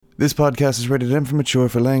This podcast is rated M for mature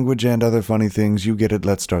for language and other funny things. You get it.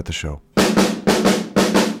 Let's start the show. I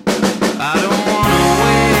don't wanna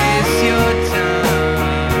waste your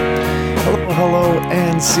time. Hello,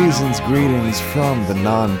 and season's greetings from the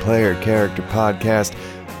Non-Player Character Podcast.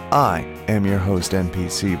 I am your host,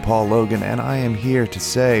 NPC Paul Logan, and I am here to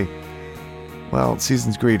say, well,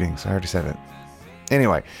 season's greetings. I already said it.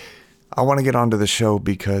 Anyway, I want to get onto the show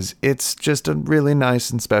because it's just a really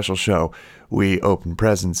nice and special show. We open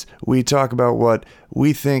presents. We talk about what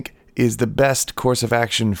we think is the best course of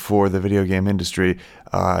action for the video game industry.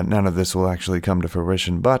 None of this will actually come to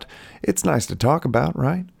fruition, but it's nice to talk about,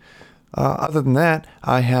 right? Other than that,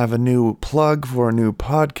 I have a new plug for a new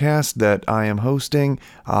podcast that I am hosting.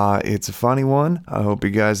 It's a funny one. I hope you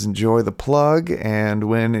guys enjoy the plug, and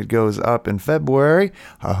when it goes up in February,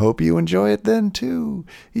 I hope you enjoy it then too.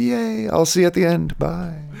 Yay! I'll see you at the end.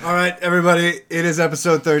 Bye. All right, everybody, it is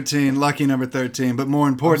episode 13, lucky number 13, but more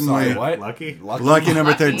importantly... what? Lucky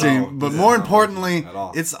number 13, No, but more importantly,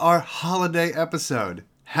 it's our holiday episode.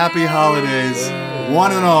 Happy holidays,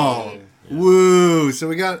 one and all. Woo! So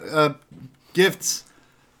we got gifts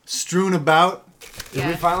strewn about. Did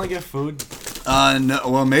we finally get food? No,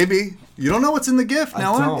 well, maybe. You don't know what's in the gift, I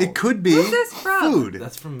Noah. don't. It could be Who's this from? food.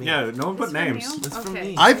 That's from me. Yeah, no one put names. That's from Okay.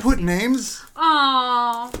 me. I put names.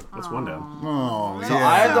 Aww. That's one down. Oh, So yeah.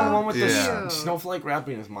 I had the one with Yeah. the snowflake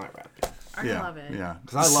rapping is my rapping. I Yeah, love it. yeah.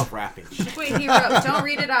 Because I love rapping. Wait, he wrote. Don't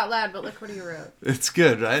read it out loud, but look what he wrote. It's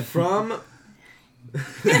good, right? From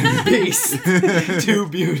peace to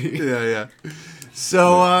beauty. Yeah.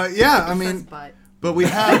 So, yeah, I mean, Says butt. but we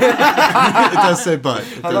have... it does say butt.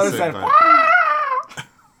 It I thought does it say said, butt.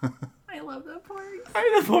 I love the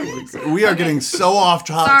porgs. We are getting so off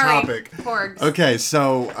topic. Porgs. Okay,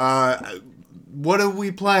 so what are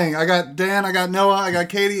we playing? I got Dan, I got Noah, I got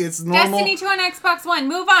Katie. It's normal. Destiny 2 on Xbox One.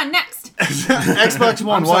 Move on. Next. Xbox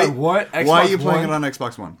One. I'm sorry, what? Why are Xbox you playing One? it on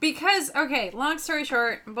Xbox One? Because, okay, long story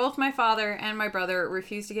short, both my father and my brother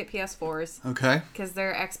refused to get PS4s Okay. because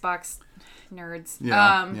they're Xbox nerds.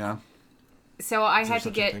 Yeah. So I had to such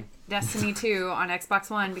a get thing? Destiny 2 on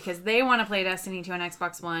Xbox One because they want to play Destiny 2 on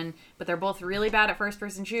Xbox One, but they're both really bad at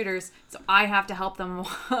first-person shooters, so I have to help them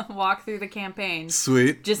walk through the campaign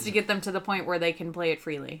Sweet. just to get them to the point where they can play it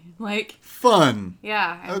freely. Like, Fun.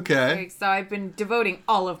 yeah. Okay. So I've been devoting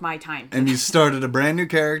all of my time to And you started a brand new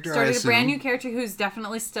character, I started a assume. brand new character who's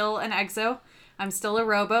definitely still an exo. I'm still a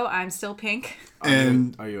robo. I'm still pink.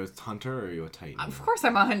 And Are you a hunter or are you a titan? Of course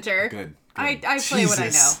I'm a hunter. Good. I play what I know.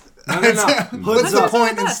 Jesus. No. What's the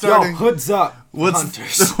point in starting? Yo, hoods up. What's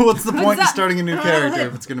Hunters. what's the point in up? starting a new character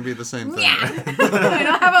if it's going to be the same thing? Yeah. right? I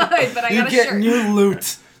don't have a hood, but I You got a get shirt. new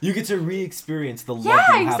loot. You get to re-experience the love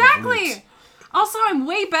Yeah, you have of exactly. loot. Also, I'm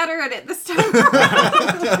way better at it this time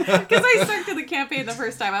because I stuck to the campaign the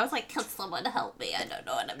first time. I was like, "Can someone help me? I don't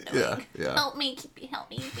know what I'm doing. Yeah. Help me beat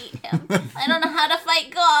him. I don't know how to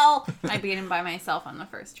fight Go." I beat him by myself on the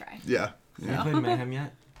first try. Yeah. Have you played Mayhem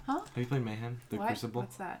yet? Huh? Have you played Mayhem? The What? Crucible?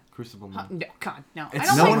 What's that? Crucible. Huh? mode. No, God, no. I It's-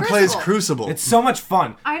 don't No play one Crucible. plays Crucible. It's so much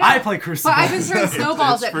fun. I know. I play Crucible. But I've been throwing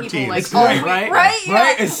snowballs It's at for people teens. like It's all great, week, right? right? Yeah.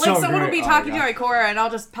 Right? It's like so someone will great. be Oh, talking yeah. to Ikora and I'll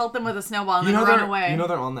just pelt them with a snowball and You then know run they're away. you know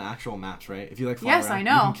they're on the actual maps, right? If you like fly Yes, around, I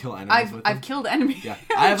know. You can kill enemies with them. I've killed enemies. Yeah.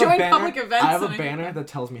 I have a joined banner. public events. I have a and banner that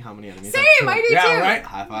tells me how many enemies. Same, I've killed. I do yeah, too. right?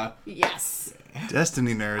 High five. Yes.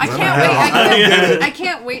 Destiny nerds. I don't can't know. wait. I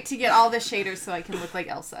can't wait to get all the shaders so I can look like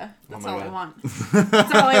Elsa. That's my all I God. want.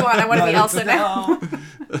 That's all I want. I want to be Elsa now.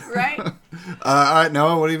 Right? All right,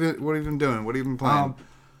 Noah, what have you been doing? What have you been playing?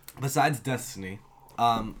 Besides Destiny,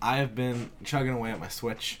 I have been chugging away at my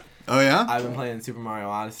Switch. Oh, yeah? I've been playing Super Mario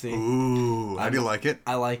Odyssey. Ooh, how do you like it?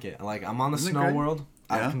 I like it. I'm on the Isn't it snow great? world.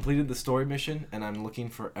 Yeah. I've completed the story mission, and I'm looking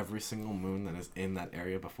for every single moon that is in that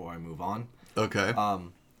area before I move on. Okay.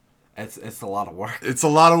 It's a lot of work. It's a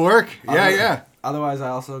lot of work. Yeah. Otherwise, I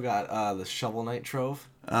also got the Shovel Knight treasure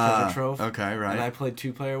trove. Okay, right. And I played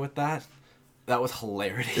 2-player with that. That was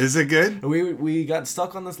hilarious. Is it good? We got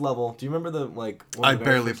stuck on this level. Do you remember the one I of the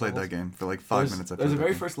very barely first played levels? that game for like 5 minutes. There's a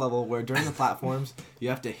very first level where during the platforms you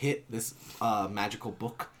have to hit this magical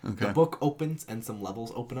book. Okay. The book opens and some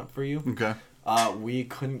levels open up for you. Okay. We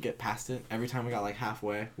couldn't get past it. Every time we got like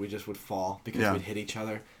halfway, we just would fall because Yeah. we'd hit each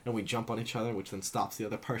other and we'd jump on each other, which then stops the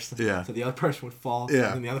other person. Yeah. So the other person would fall. Yeah.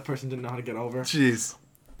 And then the other person didn't know how to get over. Jeez.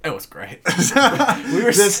 It was great. This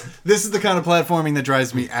is the kind of platforming that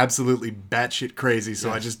drives me absolutely batshit crazy. So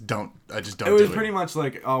I just don't. It was pretty much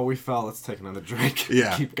like, oh, we fell. Let's take another drink.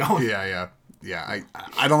 Yeah. Keep going. Yeah.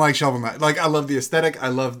 I don't like Shovel Knight. Like, I love the aesthetic. I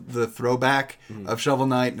love the throwback of Shovel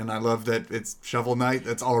Knight, and I love that it's Shovel Knight.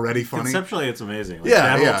 That's already funny. Conceptually, it's amazing. Like, Yeah,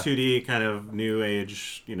 that yeah. whole 2D kind of new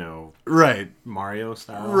age, Right. Mario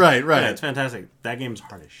style. Right. Yeah, it's fantastic. That game's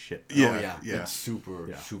hard as shit. though. Yeah. It's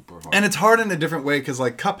super hard. And it's hard in a different way because,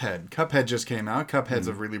 like, Cuphead just came out. Cuphead's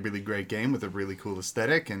a really, really great game with a really cool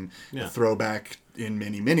aesthetic and a throwback in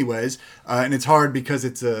many, many ways. And it's hard because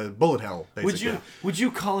it's a bullet hell, basically. Would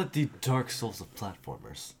you call it the Dark Souls of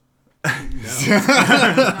platformers?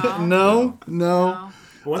 No.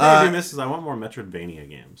 One thing I do miss is I want more Metroidvania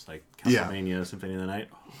games, like Castlevania, Symphony of the Night.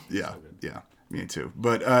 Yeah, me too.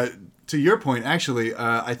 But to your point, actually,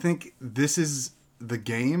 I think this is the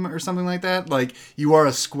game or something like that. Like, you are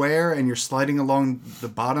a square and you're sliding along the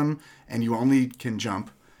bottom and you only can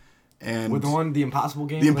jump. And With the Impossible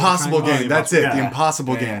game? The Impossible game, that's it. yeah. The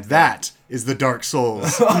Impossible game. That is the Dark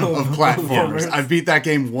Souls of platformers. I've beat that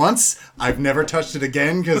game once. I've never touched it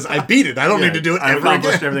again because I beat it. I don't need to do it I've ever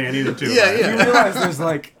accomplished again. everything I needed to. Yeah. You realize there's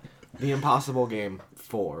like the Impossible game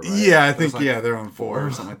 4, right? Yeah, I think, There's, like, they're on 4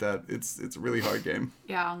 or something like that. It's a really hard game.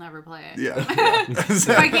 Yeah, I'll never play it. Yeah. If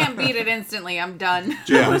I can't beat it instantly, I'm done.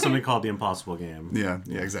 There's something called the Impossible game. Yeah,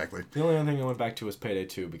 exactly. The only other thing I went back to was Payday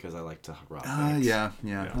 2 because I like to rob banks. Yeah.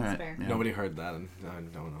 All right. fair. Yeah. Nobody heard that, and I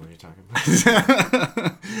don't know what you're talking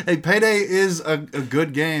about. Hey, Payday is a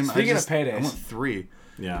good game. Speaking of Paydays. I want 3.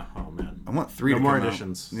 Yeah. Oh man. I want 3 No to more come out.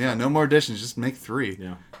 editions. Yeah, no more editions. Just make 3.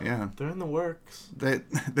 Yeah. They're in the works. They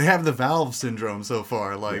have the Valve syndrome so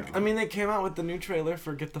far. Like, I mean, they came out with the new trailer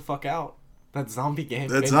for Get the Fuck Out. That zombie game.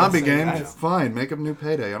 that made zombie them say, game, "Guys, fine. Make up new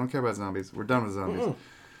Payday. I don't care about zombies. We're done with zombies.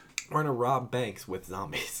 We're gonna rob banks with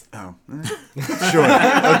zombies. Oh, sure.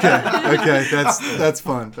 Okay. That's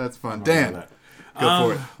fun. That's fun. Dan, That. go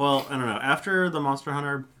for it. Well, I don't know. After the Monster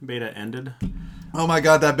Hunter beta ended, Oh my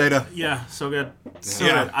God, that beta. yeah, so good. So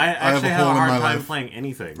Yeah. good. I have actually a have hole a in hard my time life. playing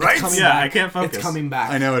anything. Right? Coming Yeah, back. I can't focus. It's coming back.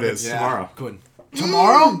 I know it is. Yeah. Tomorrow. Good.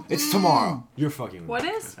 Tomorrow? It's tomorrow. You're fucking. What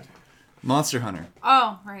is? Monster Hunter.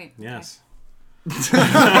 Oh, right. Yes. Has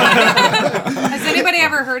anybody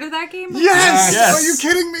ever heard of that game before? Yes! Yes. Are you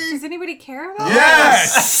kidding me? Does anybody care about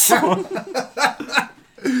Yes! it?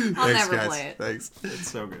 I'll never guys. play it. Thanks. It's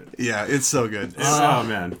so good. Yeah, it's so good. Oh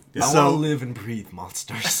man. I So- want to live and breathe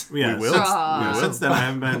monsters. Yeah, will. Since, Aw. since then, I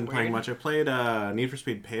haven't been playing much. I played Need for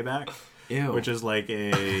Speed Payback, Ew. which is like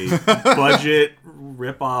a budget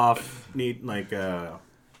rip-off.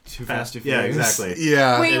 Too fast, too Yeah, furious. exactly.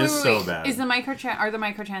 Yeah. Wait, it wait, is wait, so wait. bad. Are the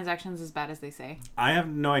microtransactions as bad as they say? I have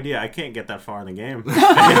no idea. I can't get that far in the game.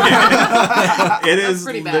 It is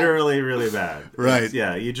pretty bad. literally really bad. Right.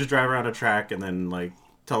 Yeah, you just drive around a track and then like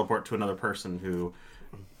teleport to another person who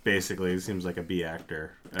basically seems like a B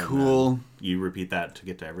actor. And Cool. then you repeat that to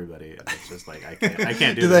get to everybody. And it's just like I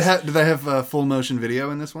can't do Do this. they have full motion video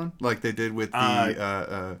in this one, like they did with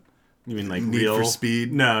the? You mean like Need real for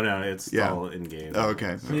Speed? No, it's Yeah. all in game. Oh,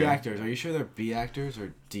 okay. B actors. Are you sure they're B actors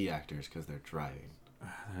or D actors because they're driving?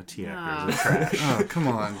 T actors are trash. Oh, come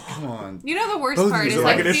on. You know the worst Both part of is these are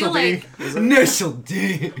I like feel like Initial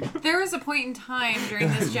D. there was a point in time during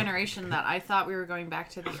this generation that I thought we were going back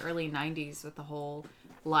to the early 90s with the whole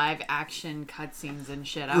live action cutscenes and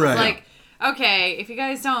shit. I was Right. like, okay, if you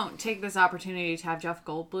guys don't take this opportunity to have Jeff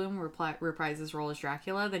Goldblum reprise his role as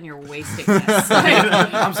Dracula, then you're wasting this. Like,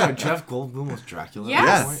 I'm sorry, Jeff Goldblum was Dracula?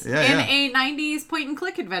 yes, Yeah, in yeah. a 90s point and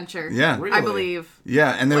click adventure. Yeah. Really? I believe.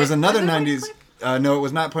 Yeah, and there was Wait, another was it point and '90s. click? No, it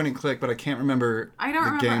was not point and click, but I can't remember. I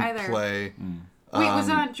don't the remember either. gameplay. Wait, was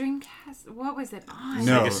it on Dreamcast? What was it on?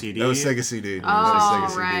 No, Sega CD? that was Sega CD. It was Oh,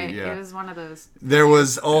 Sega right. CD, yeah. It was one of those. There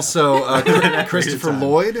was also Christopher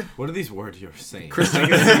Lloyd. What are these words you're saying? Oh,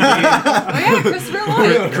 yeah, Christopher Lloyd. I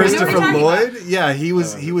know what Christopher you're talking Lloyd. Yeah, he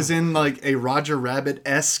was in like a Roger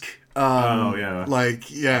Rabbit-esque. Oh, yeah. Like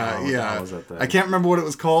Oh, what the hell yeah. was that thing? I can't remember what it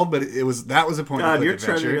was called, but that was a point and God, click you're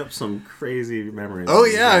adventure. treasuring up some crazy memories. Oh of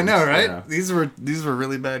these yeah, I games. know, right? Yeah. These were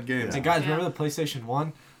really bad games. Hey guys, Yeah. remember the PlayStation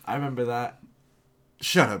 1? I remember that.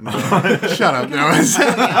 Shut up, Noah. Shut up, Noah.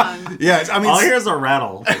 Young. Yeah, I mean, All I hear is a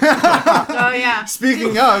rattle. Oh, yeah.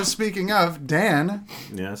 speaking of, Dan,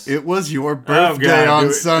 Yes. it was your Oh, birthday God. on We don't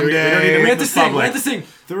need Sunday. to We make have to this sing. We public. have to sing.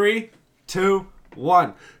 3, 2,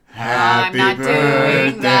 1. Happy I'm not doing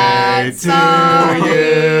birthday that to song.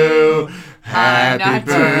 you. Happy not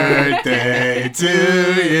doing birthday to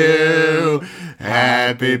you.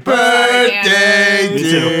 Happy birthday, Me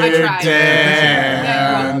too. I dear tried.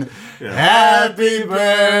 Dan. Yeah. Happy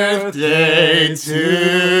birthday to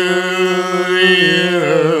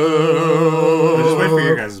you. Just wait for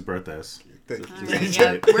your guys' birthdays.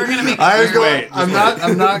 Yeah, we're gonna make I was it. going, wait, just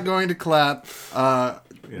I'm not going to clap. Yeah.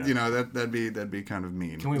 You know that'd be kind of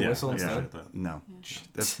mean. Can we Yeah, whistle yeah, instead? I thought. No,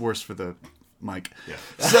 that's worse for the Mike. Yeah.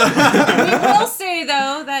 We will say,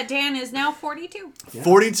 though, that Dan is now 42.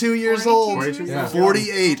 42 years old. 42 Yeah.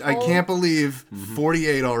 48. I can't believe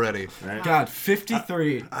 48 already. Right? God,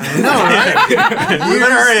 53. I know, right? You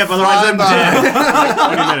better hurry up, otherwise I'm fly dead.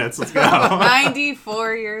 20 minutes, let's go.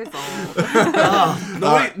 94 years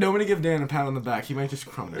old. Nobody give Dan a pat on the back. He might just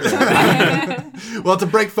crumble. Well, to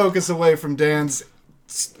break focus away from Dan's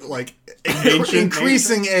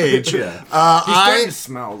increasing age, Yeah. He's starting I to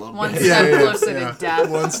smell a little One bit. step closer to death.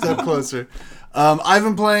 one step closer. I've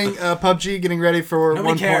been playing PUBG, getting ready for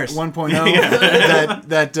Nobody cares. 1.0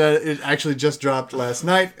 that it actually just dropped last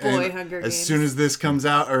night. Boy, And Hunger as Games. soon as this comes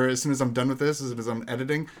out, or as soon as I'm done with this, as soon as I'm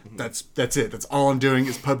editing, that's it. That's all I'm doing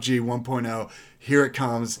is PUBG 1.0. Here it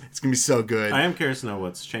comes. It's gonna be so good. I am curious to know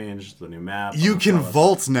what's changed, the new map. You can all that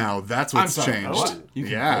vault now. That's what's I'm sorry, changed. what? You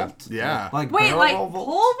can yeah, vault? yeah. Like Wait, barrel like roll pole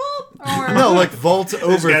vault? vault? Or... No, like vault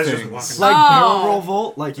over guy's just things. walking. Like Oh. barrel roll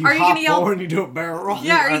vault? Like you Are you hop gonna yell- forward and you do a barrel roll?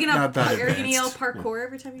 Yeah, are you Not that gonna advanced. yell parkour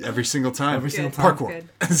every time you Every single time. Every single Good. time. Parkour. Good.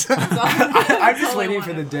 I'm just all I waiting for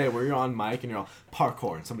the wanted. day where you're on mic and you're all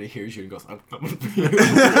parkour and somebody hears you and goes, I'm coming for you.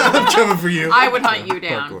 I'm coming for you. I would hunt you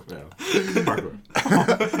down. Parkour. Yeah. Parkour.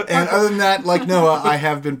 And other than that, like Noah, I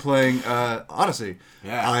have been playing Odyssey.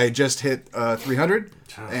 Yeah. I just hit 300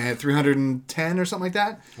 and 310 or something like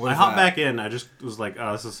that. I hopped back in, I just was like,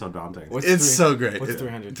 oh, this is so daunting. What's It's three- so great. What's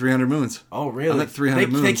 300? 300 moons. Oh, really? I'm at 300 they,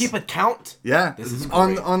 moons. They keep a count? Yeah. This is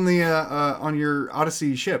on great. on the on your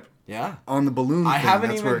Odyssey ship, Yeah. on the balloon I thing, haven't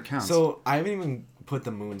that's even. where it counts. So I haven't even put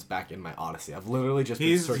the moons back in my Odyssey. I've literally just. been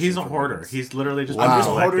He's searching a for hoarder. moons. He's literally just Wow. I'm just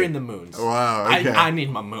collecting. ordering the moons. Wow, okay. I need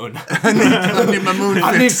my moon. I need my moon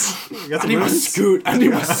I need, fix. got I some need my moons? scoot. I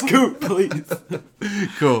need my scoot, please.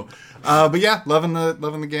 Cool. But yeah, loving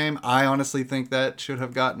the game. I honestly think that should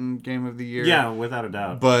have gotten Game of the Year. Yeah, without a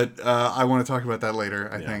doubt. But I want to talk about that later.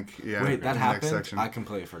 I Yeah. think. Yeah. Wait, in that the next happened? section. I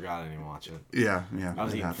completely forgot I didn't watch it. Yeah. I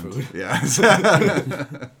was it eating happened. food. Yeah.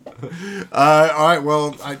 All right.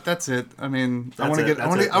 Well, that's it. I mean, I That's want to it, get.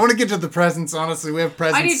 that's it. I want to get to the presents. Honestly, we have do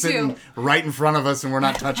presents too. sitting right in front of us, and we're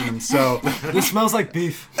not touching them. So, This smells like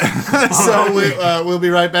beef. we'll be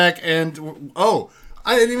right back. And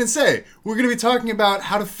I didn't even say we're going to be talking about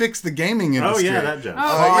how to fix the gaming Oh, industry. yeah, that joke.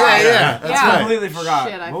 Oh, yeah, right. yeah. That's Yeah. I right. completely forgot.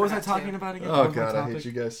 Shit, I what was I forgot talking too. about again? Oh What was my God, I hate topic?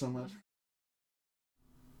 you guys so much.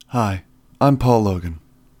 Hi, I'm Paul Logan.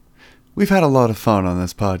 We've had a lot of fun on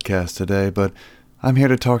this podcast today, but I'm here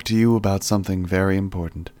to talk to you about something very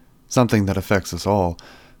important, something that affects us all,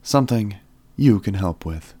 something you can help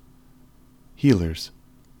with. Healers.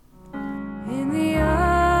 In the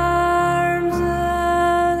arms of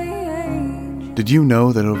the angel. Did you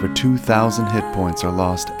know that over 2,000 hit points are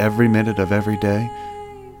lost every minute of every day?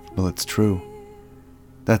 Well, it's true.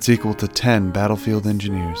 That's equal to 10 battlefield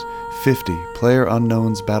engineers, 50 Player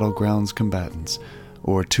Unknown's Battlegrounds combatants,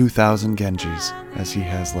 or 2,000 Genjis, as he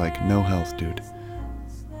has like no health, dude.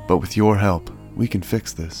 But with your help, we can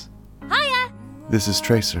fix this. Hiya! This is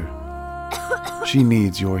Tracer. She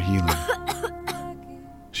needs your healing.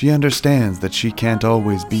 She understands that she can't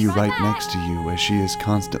always be right next to you as she is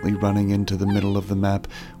constantly running into the middle of the map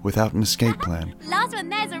without an escape plan. Last one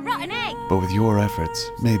there's a rotten egg. But with your efforts,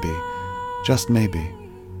 maybe, just maybe,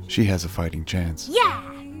 she has a fighting chance. Yeah!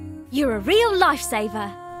 You're a real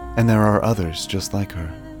lifesaver. And there are others just like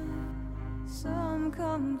her. Some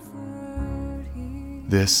comfort here.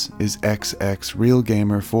 This is XX Real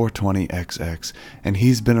Gamer 420XX, and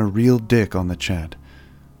he's been a real dick on the chat.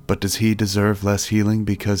 But does he deserve less healing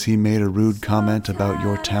because he made a rude comment about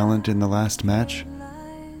your talent in the last match?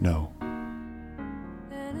 No.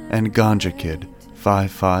 And Ganja Kid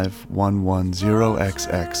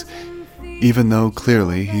 55110XX, even though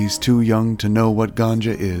clearly he's too young to know what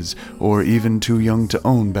ganja is, or even too young to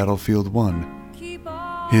own Battlefield 1.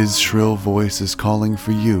 His shrill voice is calling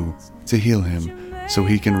for you to heal him, so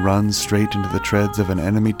he can run straight into the treads of an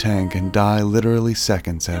enemy tank and die literally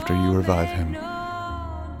seconds after you revive him.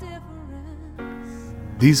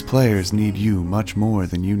 These players need you much more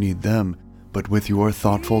than you need them, but with your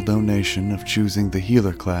thoughtful donation of choosing the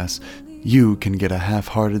healer class, you can get a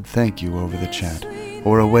half-hearted thank you over the chat,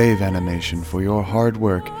 or a wave animation for your hard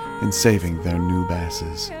work in saving their new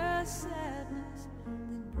basses. Sadness that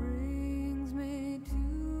brings me to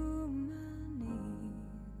my knees.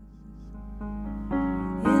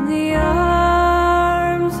 In the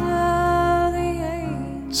arms of the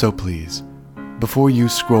angel. So please, before you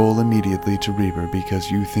scroll immediately to Reaper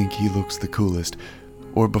because you think he looks the coolest,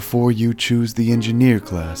 or before you choose the engineer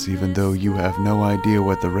class even though you have no idea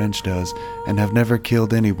what the wrench does and have never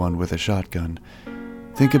killed anyone with a shotgun,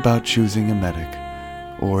 think about choosing a medic,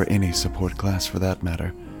 or any support class for that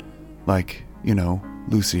matter. Like,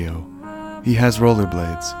 Lucio. He has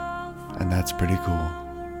rollerblades. and that's pretty cool.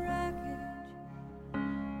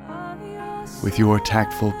 With your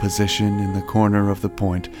tactful position in the corner of the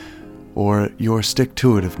point, or your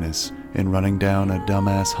stick-to-itiveness in running down a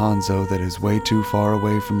dumbass Hanzo that is way too far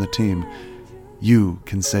away from the team, you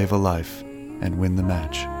can save a life and win the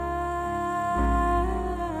match.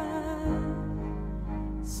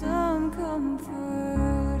 Some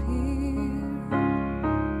comfort here.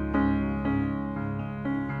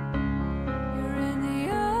 You're in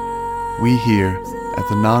the arms We here at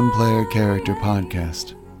the Non-Player Character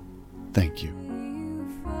Podcast, thank you. you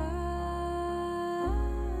find.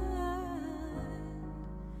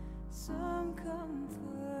 Some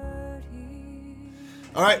comfort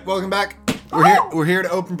here. All right, welcome back. We're here to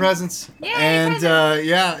open presents. Yay, and presents!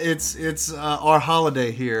 yeah, it's our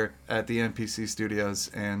holiday here at the NPC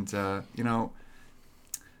Studios, and you know,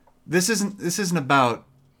 this isn't about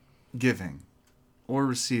giving or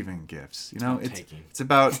receiving gifts. You know, Taking. it's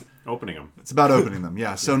about Opening them. opening them.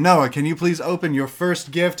 Yeah. So Noah, can you please open your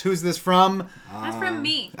first gift? Who's this from? That's from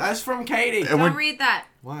me. That's from Katie. And Don't we're- read that.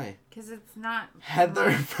 Why? Because it's not...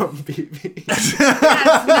 Heather from BB. That's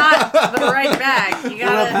not the right bag. You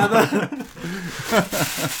gotta...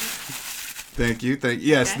 Thank you.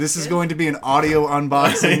 Yes, Okay, this is good. going to be an audio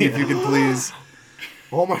unboxing. If you could please.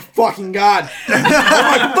 Oh my fucking god! Oh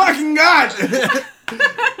my fucking god!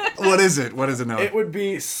 What is it? What is it, Noah? It would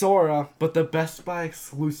be Sora, but the Best Buy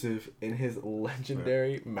exclusive in his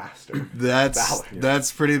legendary master. That's Valor.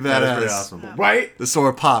 that's pretty badass. That is pretty awesome. Right? The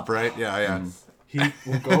Sora Pop, right? Yeah. He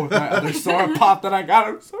will go with my other Sora pop that I got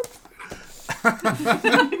him.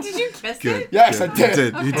 Did you kiss Good. it? Yes, Good. I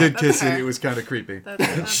did. You did kiss it. fair. It was kind of creepy. That's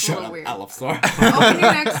a Shut little up. weird. I love Sora. Open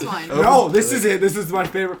your next one. No, this is it. This is my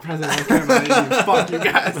favorite present. I can't believe you. Fuck you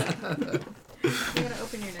guys. You gotta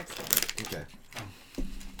open your next one. Okay.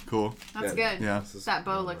 Cool. That's Yeah. good. Yeah. That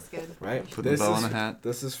bow looks good. Right? Put the bow on a hat.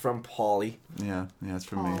 This is from Polly. Yeah, it's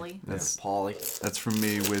from me. Polly. That's Polly. that's from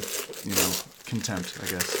me with, you know, contempt, I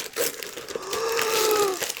guess.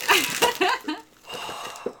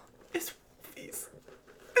 It's Wolfies.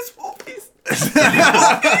 It's Wolfies.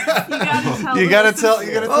 You gotta tell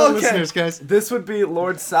the Okay. listeners, guys. This would be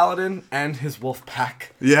Lord Saladin and his wolf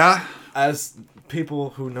pack. Yeah. As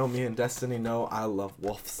people who know me in Destiny know, I love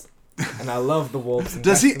wolves. And I love the wolves in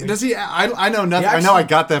Does Destiny. he? I know nothing. He I know I actually-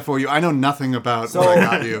 got that for you. I know nothing about So, what I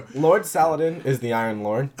got you. Lord Saladin is the Iron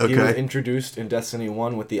Lord. He Okay. was introduced in Destiny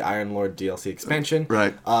 1 with the Iron Lord DLC expansion.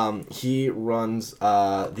 Right. He runs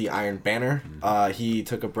the Iron Banner. He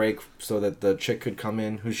took a break so that the chick could come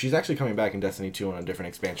in, who she's actually coming back in Destiny 2 on a different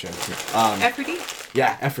expansion. Efforty?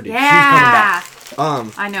 Yeah, Efforty. Yeah. She's coming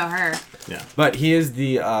back. I know her. Yeah. But he is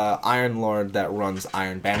the Iron Lord that runs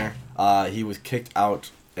Iron Banner. He was kicked out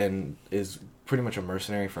and is pretty much a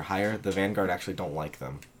mercenary for hire. The Vanguard actually don't like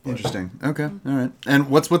them. Interesting. Okay. All right. And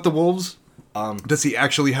what's with the wolves? Does he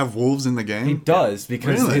actually have wolves in the game? He does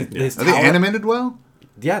because Really? his Are they tower- animated well?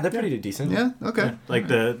 Yeah, they're pretty decent. Yeah. Okay. Like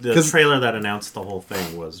the 'Cause- trailer that announced the whole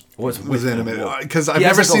thing was Was Was animated because I've He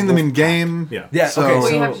has never like a seen them wolf in game. yeah. Yeah, So- okay, Well, so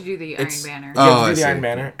you have to do the Iron it's- Banner. You Oh, have to I do the Iron see.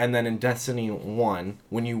 Banner, and then in Destiny 1,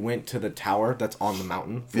 when you went to the tower that's on the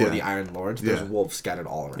mountain for Yeah. the Iron Lords, there's Yeah. wolves scattered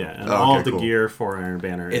all around. Yeah, and Oh, all okay, of the cool. gear for Iron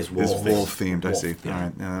Banner is Is It's wolf. wolf themed. I Wolf, see. yeah. All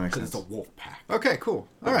right. Yeah, that makes Because sense. it's a wolf pack. Okay. Cool.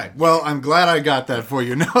 All right. Well, I'm glad I got that for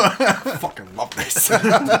you. Noah. Fucking love this.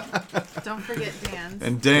 Don't forget Dan's.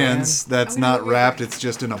 And Dan's, that's I'm gonna not move it wrapped. back. It's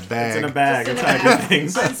just in a bag. It's in a bag. Just It's in a how I do bag.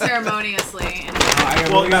 things. Unceremoniously.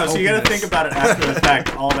 And Well, no, so you got to think about it after the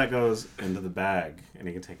fact. All that goes into the bag, and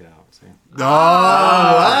you can take it out. See? Oh,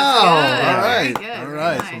 wow. good. All Very right. good. All Very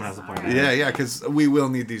right. nice. Someone has a point. All right. Yeah, because we will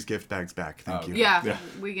need these gift bags back. Thank you. Yeah, Yeah.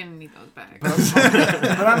 we're gonna need those bags.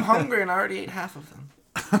 But I'm hungry and I already ate half of them.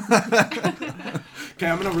 Okay,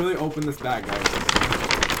 I'm gonna really open this bag,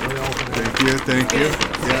 guys. Really open it. Thank you.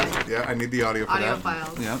 Good. Yeah, I need the audio for Audio that.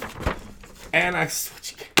 files. Yeah. And I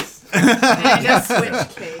switch case. And a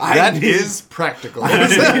switch case. That is practical.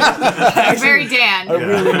 Very Dan.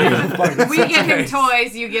 Really need a fucking We get him case.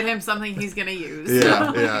 toys, you get him something he's gonna use.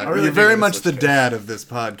 Yeah. really You're very think much it's the such dad of this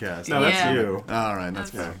podcast. No, that's Yeah. you. All right,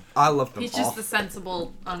 that's fair. I love them He's all. just the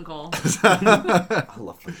sensible uncle. I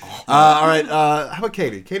love them all. All right, how about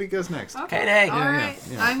Katie? Katie goes next. Okay. Katie. All right.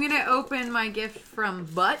 yeah. I'm gonna open my gift from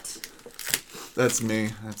Butt. That's me.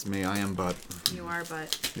 I am Butt. You are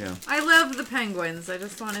Butt. Yeah. I love the penguins. I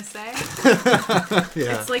just want to say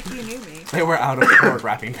Yeah. it's like you knew me. They were out of cord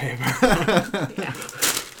wrapping paper. Yeah.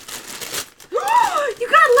 You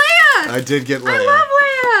got Leia. I did get Leia. I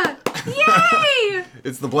love Leia. Yay!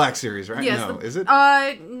 It's the Black Series, right? Yes. No, is it?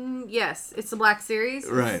 Yes, it's the Black Series.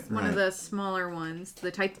 It's Right, one right. of the smaller ones.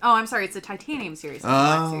 I'm sorry, it's the Titanium series. It's the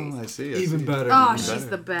Black Series. I see. Even better. Oh, even she's better.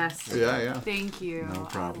 the best. Yeah. Thank you. No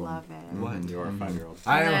problem. I love it. What? You're a 5-year-old.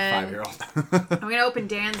 I am then- a 5-year-old. I'm gonna open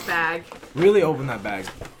Dan's bag. Really open that bag.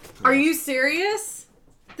 Are you serious?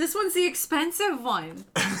 This one's the expensive one.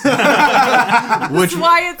 Which That's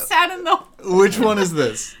why it's sat in the. which one is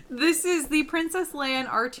this? This is the Princess Leia and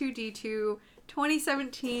R2D2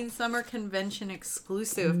 2017 Summer Convention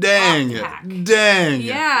exclusive. Dang. pop pack. Dang.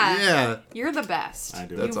 Yeah. Yeah. You're the best. I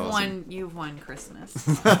do. That's You've awesome. You've won Christmas.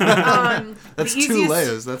 That's the 2 easiest-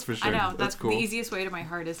 Leias, that's for sure. I know. That's That's cool. the easiest way to my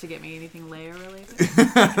heart is to get me anything Leia related. that's,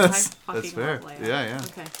 I fucking that's fair. love Leia. Yeah.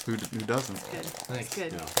 Okay. Who doesn't? Good. Thanks.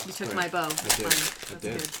 Good. Yeah. You took Good. my bow. I That's did. fine. I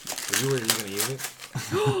did. That's You were gonna use it?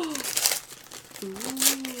 good. Ooh,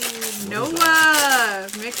 Noah,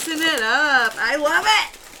 mixing it up. I love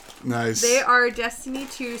it. Nice. They are Destiny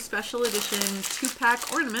 2 Special Edition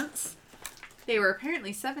 2-pack ornaments. They were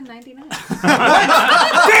apparently $7.99.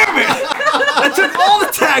 I took all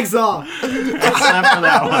the tags off. Except for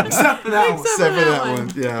that one. Except for that one. Except for that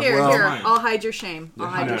one. Yeah. Here, well, here. mine. I'll hide your shame. I'll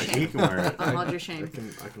hide No, your he shame. can wear it. I'll hide your shame.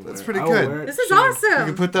 I can That's wear pretty it. I will good. wear it. This is Shame. awesome. you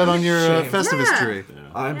can put that on your Shame. Festivus Yeah. tree.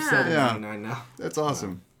 I'm Yeah. $7.99 now. That's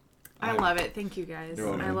awesome. I love it. Thank you guys. You're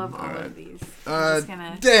welcome. I love all Alright. of these. I'm just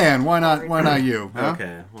gonna... Dan, why not you? Huh?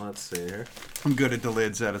 Okay, well, let's see here. I'm good at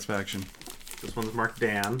delayed satisfaction. This one's marked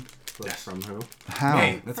Dan. Yes. From who? How?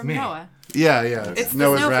 Me. That's From me. Noah. Yeah. It's the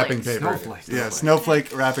Noah's snowflakes. wrapping paper. Snowflake. Yeah,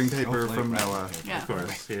 snowflake wrapping paper Snowflake from wrapping Noah. paper. Yeah. Of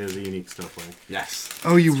course, he is a unique snowflake. Yes.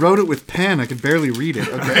 Oh, you wrote it with pen. I could barely read it.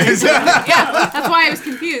 Okay. Yeah, that's why I was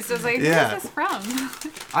confused. I was like, Yeah. where's this from?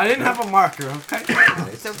 I didn't have a marker, okay?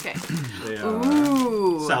 It's okay. They are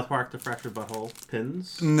Ooh. South Park Diffracted Butthole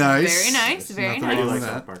pins. Nice. Very nice. Very nothing I do wrong nice. with like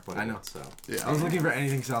that. South Park buttons, I know. so Yeah. I was looking for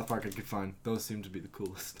anything South Park I could find. Those seem to be the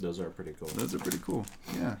coolest. those are pretty cool. Those are pretty cool.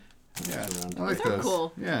 Yeah. Yeah. I like They're those.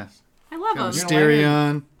 cool. Yeah. I love them.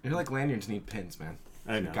 Mysterion. You're like lanyards need pins, man.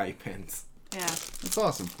 I know. Got you pins. Yeah. That's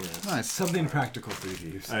awesome. Nice. Something practical for you to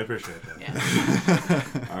use. I appreciate that. Yeah.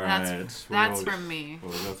 All right. That's from me.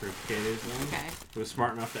 We'll go through Katie's then. Okay. Who was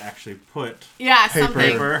smart enough to actually put Yeah, Paper.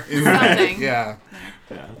 something. paper. Something. Yeah.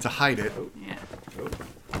 Yeah. To hide it. Yeah.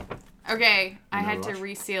 Oh. Okay, I No had to rush.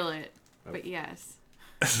 reseal it, but yes,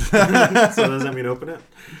 So does that mean open it?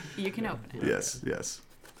 you can open it. Yes. Yes.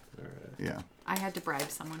 All right. Yeah. I had to bribe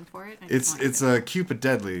someone for it. I just It's wanted a Cupid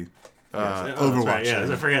Deadly Yes. Oh, that's Overwatch. right. Yeah,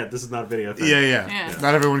 thing. I forget. This is not a video thing. Yeah. Yeah.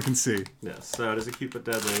 Not everyone can see. Yes. So it is a Cupid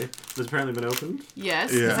Deadly. It's apparently been opened.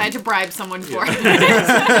 Yes, Yeah. because I had to bribe someone for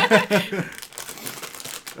it.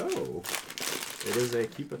 Oh. It is a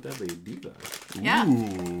Cupid Deadly Diva. Yeah.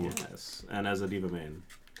 Ooh. Yes. And as a Diva main.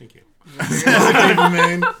 Thank you. Diva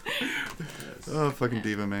main. Oh, fucking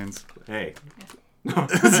Diva mains. Hey. Yeah,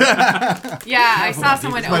 I saw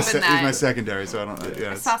someone It's my, open it's my that. secondary, so I don't. Yeah.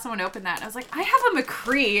 I It's, saw someone open that. And I was like, I have a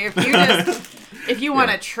McCree. If you want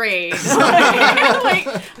to trade, like,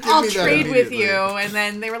 I'll me that trade with immediately. you. And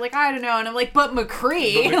then they were like, I don't know. And I'm like, but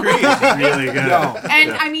McCree. McCree is really good.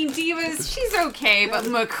 And I mean, Divas, she's okay, but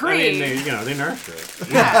McCree. I mean, they nerfed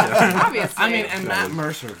her. Yeah, obviously. I mean, and Matt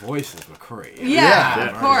Mercer voices McCree. yeah, Yeah,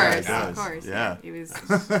 of course, it does. of course. Yeah. It was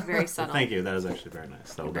very subtle. Thank you. That is actually very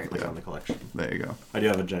nice. That will Very definitely good. go in the collection. there you go. I do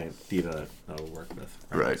have a giant Diva that I'll work with.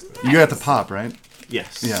 Right. You got the pop, right?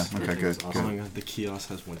 Yes. Yeah. Okay. Good. Awesome. Oh Good. my god, the kiosk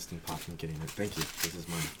has Winston Poppin getting it. Thank you. This is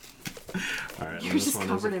mine. All right. You're And this just one is,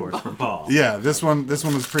 covered of in course, for balls. Paul. Yeah. This one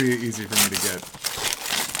was pretty easy for me to get.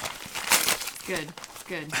 Good.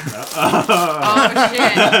 Good. Oh, Oh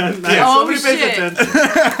shit. nice. Oh, Somebody pays shit. attention.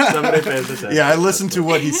 Somebody pays attention. Yeah, I listened to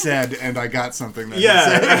what he said, and I got something that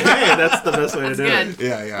Yeah. he said. Hey, that's the best way to do Good. it.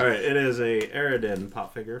 Yeah. Yeah. All right. It is a Aridin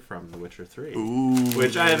pop figure from The Witcher 3. Ooh.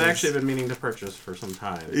 Which I have nice. actually been meaning to purchase for some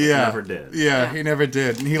time. But Yeah. never did. Yeah, Yeah. he never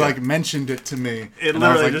did, and he like mentioned it to me. It and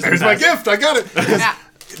I was literally like, just "There's my passed. gift! I got it." Because Yeah.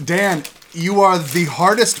 Dan, you are the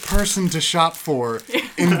hardest person to shop for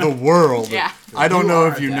in the world. Yeah. I don't You know are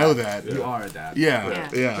if a you dad. know that. You are a dad. Yeah, Yeah.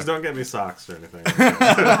 yeah. Just don't get me socks or anything.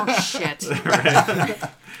 Oh shit.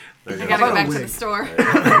 There you I go. gotta go about a back to wig? the store. Get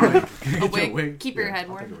A your wig. wig. Keep your head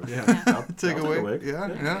warm. Yeah. I'll Take I'll a wig.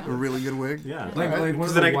 Yeah, a really good wig. Yeah. Like one Because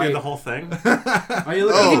of then the I can white... do the whole thing. Are you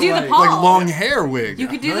looking Oh, You could do the like... Paul. like long hair wig. You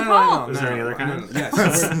could do No, the no, Paul. no, Is no, there any no, other kind?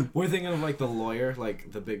 Yes. We're thinking of like the lawyer,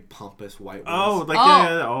 like the big pompous white ones. Oh, like Oh.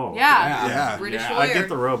 yeah. Oh. Yeah. Yeah. British Yeah. lawyer. I get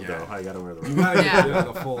the robe Yeah. though. I gotta wear the You robe. gotta Yeah.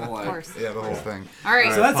 get the full Of like... course. Yeah, the whole thing. All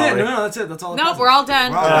right. So that's it. Polly. No, that's it. That's all. Nope, we're all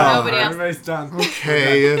done. We're all done. Nobody else. Everybody's done.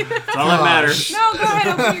 Okay. That's all that matters. No, go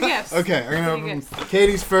ahead. Open your gifts. Okay, I'm gonna Open your open gifts.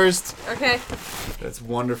 Katie's first. Okay. That's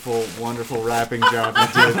wonderful, wonderful wrapping job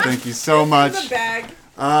you did. Thank you so much. bag.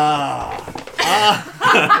 Ah.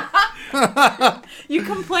 You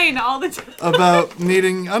complain all the time. about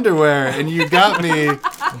needing underwear, and you got me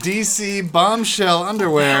DC bombshell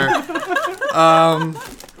underwear.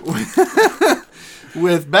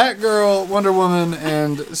 With Batgirl, Wonder Woman,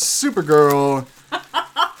 and Supergirl.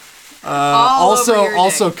 All over your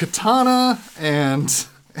Also dick. Katana and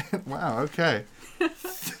wow. Okay.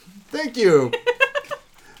 Thank you.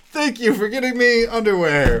 Thank you for getting me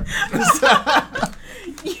underwear.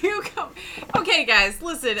 You come. Okay, guys,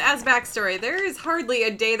 listen. As backstory, there is hardly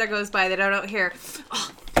a day that goes by that I don't hear.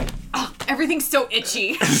 Oh, everything's so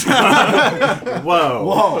itchy.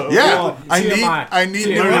 Whoa. Yeah, I TMI. need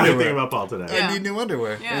new Learned anything underwear. about Paul today. Yeah. I need new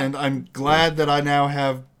underwear, Yeah. and I'm glad that I now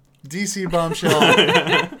have DC bombshell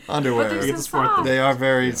underwear. They're Get so the sport soft. They are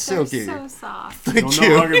very They're silky. so soft. Thank You'll you.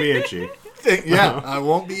 no longer be itchy. Yeah, I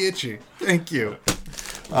won't be itchy. Thank you.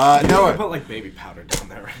 I Noah. put like baby powder down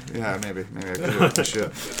there. Yeah, maybe I could. I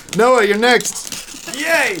should. Noah, you're next.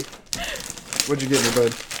 Yay! What'd you get me,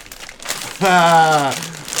 bud? Ah,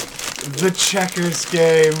 the checkers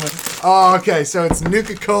game. Oh, okay, so it's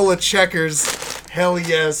Nuka-Cola checkers. Hell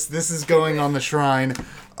yes, this is going on the shrine.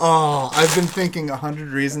 Oh, I've been thinking 100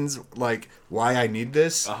 reasons like why I need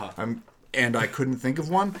this. And I couldn't think of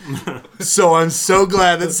one. So I'm so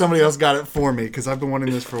glad that somebody else got it for me because I've been wanting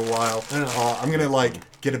this for a while. I'm gonna like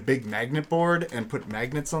get a big magnet board and put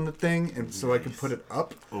magnets on the thing, and so I can put it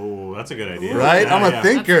up. Oh, that's a good idea. Right? Yeah, I'm a yeah.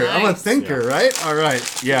 thinker. That's I'm a nice. thinker, right? All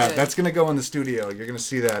right. Yeah, Good. that's gonna go in the studio. You're gonna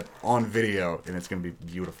see that on video, and it's gonna be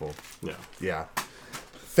beautiful. Yeah. Yeah.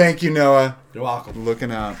 Thank you, Noah. You're welcome.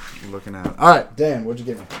 Looking out. Looking out. All right, Dan, what'd you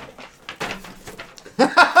get me?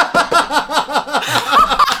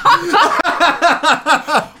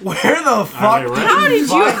 Where the fuck? Are they right? How did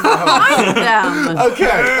you find them? Okay.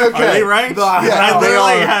 Okay. Are they right? Yeah, I they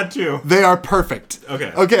literally are. had to. They are perfect.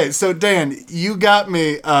 Okay. Okay, so Dan, you got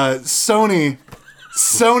me Sony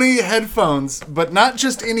headphones, but not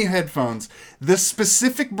just any headphones. The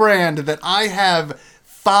specific brand that I have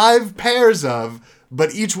 5 pairs of,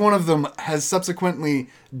 but each one of them has subsequently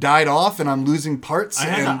died off, and I'm losing parts. I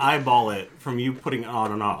had and to eyeball it from you putting it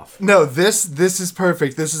on and off. No, this is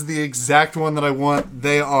perfect. This is the exact one that I want.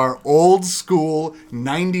 They are old school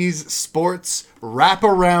 90s sports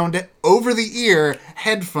wraparound over the ear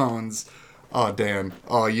headphones. Oh, Dan.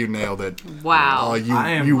 Oh, you nailed it. Wow. Oh,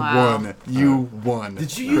 you Wow. won. You won.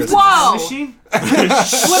 Did you use Chris. the time Whoa. machine?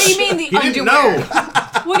 What do you mean the Didn't underwear? know.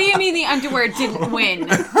 What do you mean the underwear didn't win?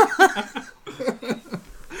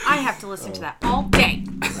 I have to listen to that all day.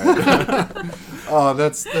 Oh,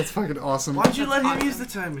 that's fucking awesome. Why'd you let him use the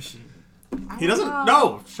time machine? He doesn't.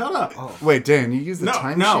 No, shut up. Wait, Dan, you use the No,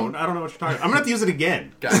 time no, machine? I don't know what you're talking about. I'm gonna have to use it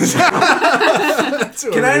again. Can I at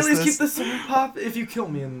Erase least this. keep the soul pop if you kill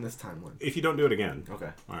me in this timeline? If you don't do it again. Okay.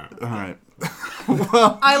 All right. All right.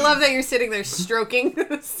 I love that you're sitting there stroking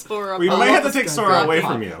Sora. We might have to take Sora away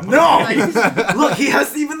from you. No! Look, he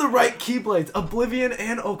has even the right keyblades. Oblivion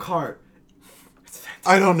and Okart.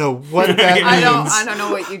 I don't know what that means. I don't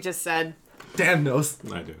know what you just said. Dan knows.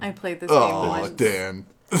 I do. I played this game Oh, once. Dan.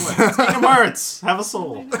 Kingdom Hearts, have a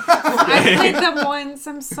soul. I played them once.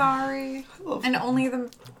 I'm sorry. And only them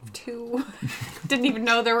 2. Didn't even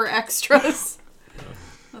know there were extras.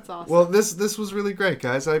 That's awesome. Well, this was really great,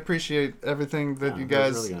 guys. I appreciate everything that you that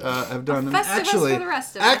guys was really good. have done. And Festivus actually, for the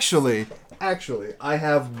rest of us. actually, I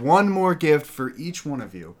have one more gift for each one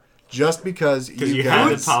of you, just because Because you you guys.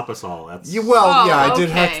 had to top us all. That's Oh, I did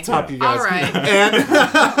have to okay. top you guys. All right. And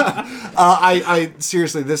I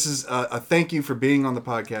seriously, this is a thank you for being on the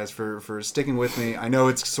podcast, for sticking with me. I know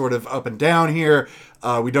it's sort of up and down here.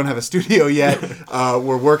 We don't have a studio yet.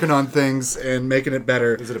 We're working on things and making it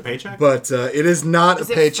better. Is it a paycheck? But it is not Is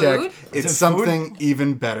a it paycheck. food? It's it something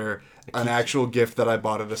even better. An actual gift that I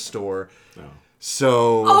bought at a store. Oh.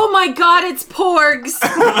 So Oh my god, it's Porgs!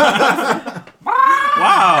 Oh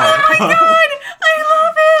Wow. my god, I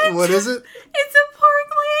love it! what is it? It's a pork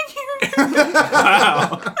lanyard!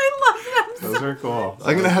 Wow. I love them. Those are cool.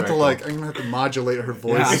 I'm gonna have to Very I'm gonna have to modulate her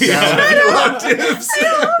voice Yeah. down a few octaves.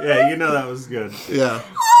 cool. Yeah, you know that was good. Yeah.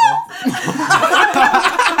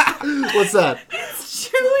 What's that? It's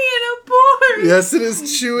Chewy and a porg! Yes, it is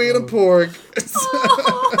Chewy and a porg.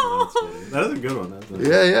 Oh. That is a good one. That's a...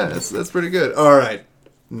 Yeah, that's pretty good. All right,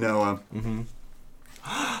 Noah.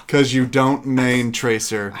 Because you don't main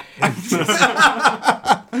Tracer.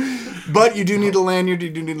 But you do need a lanyard. You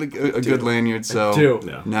do need a good lanyard. So do.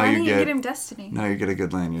 Yeah. now Why you didn't you get get him Destiny? now you get a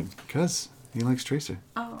good lanyard because he likes Tracer.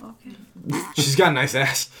 Oh, okay. She's got a nice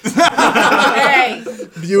ass. Hey!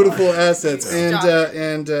 Beautiful assets. And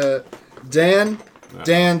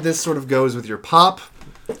Dan, this sort of goes with your pop.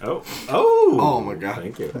 Oh my god.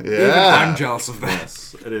 Thank you. Yeah. I'm jealous of that.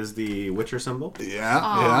 Yes, it is the Witcher symbol. Yeah.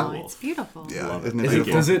 Oh, Yeah. it's beautiful. Yeah. Love it. Isn't Thank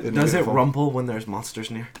beautiful? you. Isn't Does it beautiful? rumble when there's monsters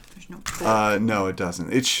near? There's no No, it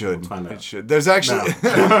doesn't. It should. find out. It should. There's actually.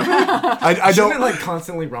 No. I Shouldn't it don't. like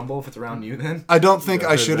constantly rumble if it's around you then? I don't think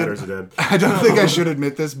I Heard should. betters are dead. I don't think I should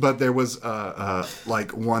admit this, but there was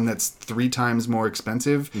like one that's 3 times more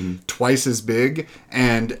expensive, twice as big,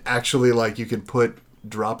 and actually like you could put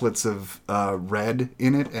droplets of red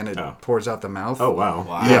in it, and it pours out the mouth. Oh wow.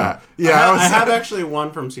 Yeah, yeah. I have actually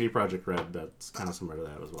one from CD Projekt Red that's kind of similar to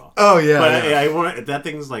that as well. Oh yeah. But yeah. I want that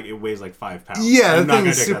thing's like it weighs like 5 pounds. Yeah, I'm the not thing gonna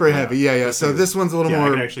is take super that thing heavy. out. Yeah, yeah. So thing this is- one's a little I more.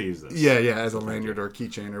 can actually use this. Yeah, yeah, as a lanyard or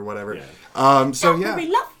keychain or whatever. Yeah. So yeah.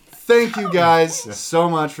 Thank you guys so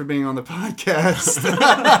much for being on the podcast.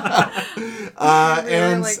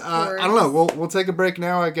 And like I don't know. We'll take a break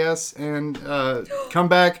now, I guess, and come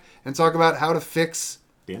back and talk about how to fix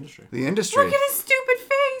The industry. the industry. Look at his stupid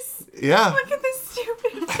face. Yeah. Look at this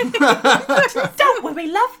stupid face. Don't worry,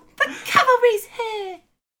 love. The cavalry's here.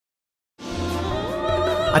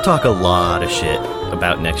 I talk a lot of shit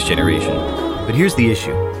about Next Generation, but here's the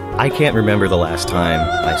issue. I can't remember the last time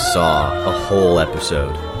I saw a whole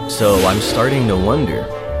episode, so I'm starting to wonder,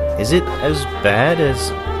 is it as bad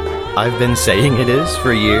as I've been saying it is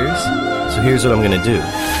for years? So here's what I'm gonna do.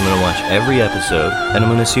 I'm gonna watch every episode, and I'm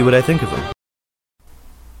gonna see what I think of them.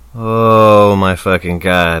 Oh my fucking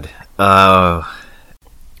god. Oh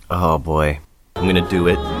boy. I'm gonna do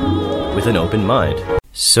it with an open mind.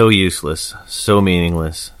 So useless, so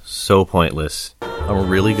meaningless, so pointless. I'm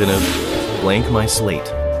really gonna blank my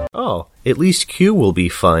slate. Oh, at least Q will be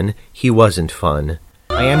fun. He wasn't fun.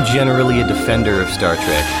 I am generally a defender of Star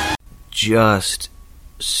Trek. Just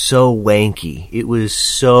so wanky. It was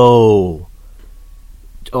so...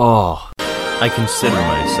 Oh. I consider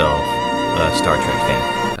myself a Star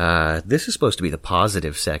Trek fan. This is supposed to be the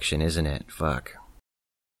positive section, isn't it? Fuck.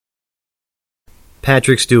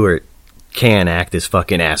 Patrick Stewart can act his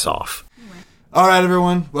fucking ass off. All right,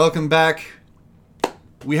 everyone. Welcome back.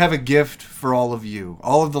 We have a gift for all of you,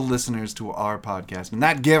 all of the listeners to our podcast, and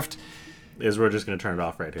that gift Is we're just gonna turn it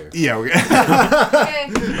off right here. Yeah. All Okay. right,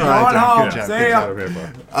 home. good job. See Good ya. job. Over here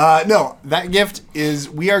for. No, that gift is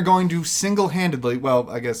we are going to single-handedly, well,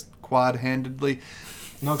 I guess quad-handedly,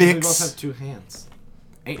 No, because we fix both have 2 hands.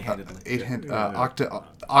 8-handedly.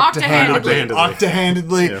 octahandedly,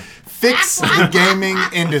 Octahandedly. Yeah. fix the gaming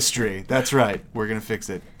industry. That's right. We're gonna fix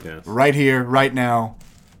it Yes. right here, right now.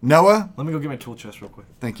 Noah, Let me go get my tool chest real quick.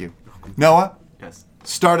 thank you. Noah, Yes.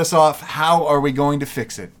 start us off. How are we going to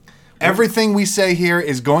fix it? Everything we say here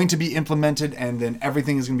is going to be implemented, and then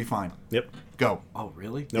everything is going to be fine. Yep. Go. Oh,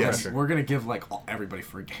 really? No Yes. pressure. We're gonna give like everybody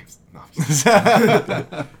free games. No, I'm just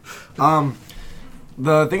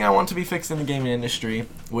the thing I want to be fixed in the gaming industry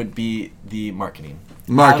would be the marketing.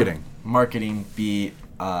 Marketing. Have marketing be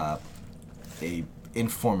a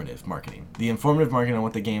informative marketing. The informative marketing on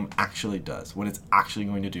what the game actually does, what it's actually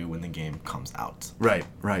going to do when the game comes out. Right,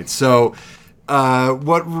 right. So,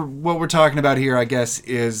 what we're talking about here, I guess,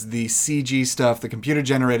 is the CG stuff, the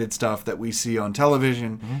computer-generated stuff that we see on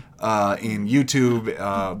television, in YouTube,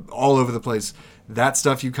 all over the place. That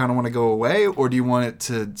stuff you kind of want to go away, or do you want it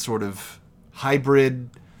to sort of hybrid?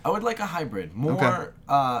 I would like a hybrid. More,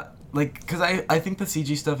 Okay. because I think the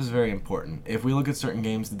CG stuff is very important. If we look at certain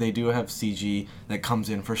games, they do have CG that comes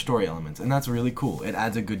in for story elements, and that's really cool. It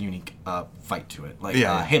adds a good, unique fight to it. Like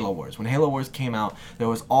Yeah. Halo Wars. When Halo Wars came out, there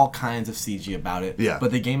was all kinds of CG about it. Yeah.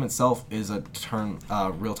 But the game itself is a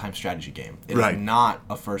real-time strategy game. It Right. is not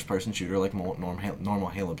a first-person shooter like normal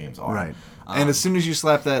Halo games are. Right. And as soon as you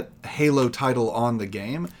slap that Halo title on the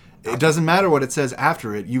game, it doesn't matter what it says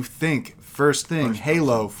after it. You think first thing,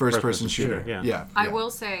 Halo, first-person shooter. Yeah. I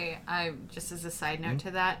will say, just as a side note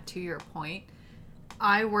to that, to your point,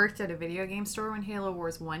 I worked at a video game store when Halo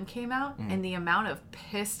Wars 1 came out, and the amount of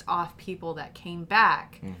pissed off people that came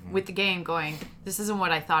back with the game going, this isn't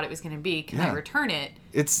what I thought it was going to be, can I Yeah. return it?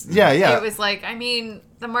 It's yeah. It was like, I mean,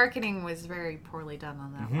 the marketing was very poorly done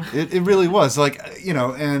on that one. It really was. Like,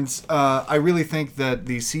 and I really think that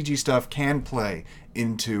the CG stuff can play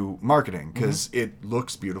into marketing because it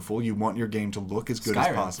looks beautiful. You want your game to look as good as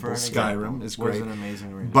Skyrim, possible. for an example, Skyrim is was great. an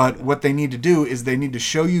amazing remake. But what they need to do is they need to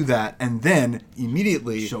show you that and then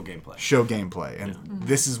immediately Show gameplay. Show gameplay. And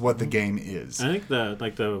this is what the game is. I think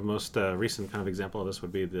the most recent kind of example of this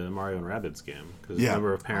would be the Mario and Rabbids game, because Yeah. a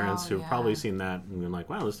number of parents Oh, who've yeah. probably seen that and been like,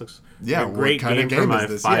 "Wow, this looks Yeah, like a what great kind of game for game my is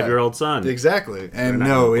this? 5-year-old son." Exactly. And not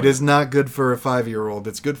no, gonna it play is not good for a 5-year-old.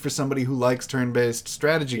 It's good for somebody who likes turn-based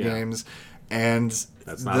strategy Yeah. games. and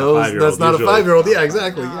That's not a 5-year-old That's not usually. a 5-year-old. Yeah,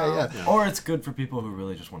 exactly. Yeah. Or it's good for people who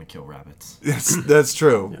really just want to kill rabbits. That's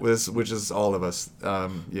true. Which is all of us.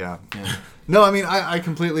 Yeah. No, I mean I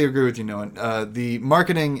completely agree with you, Noah. The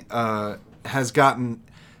marketing has gotten.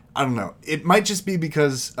 I don't know. It might just be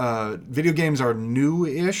because video games are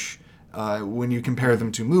new-ish when you compare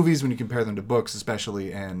them to movies, when you compare them to books,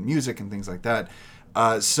 especially, and music and things like that.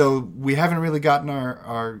 So we haven't really gotten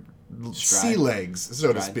our sea legs,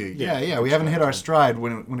 so to speak. Yeah. We haven't hit our stride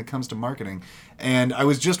when it comes to marketing. And I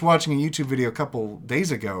was just watching a YouTube video a couple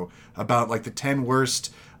days ago about like the 10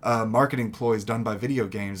 worst marketing ploys done by video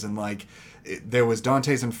games, and like. There was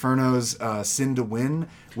Dante's Inferno's Sin to Win,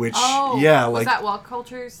 which was that What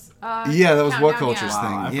Culture's? That was What Culture's thing.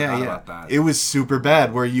 I forgot about that. It was super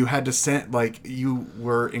bad, where you had to send you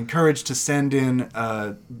were encouraged to send in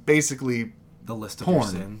basically the list of your porn,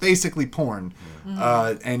 sins. basically porn,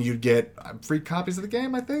 and you'd get free copies of the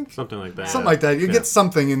game. I think Something like that. Something like that. You get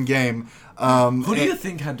something in game. Who do you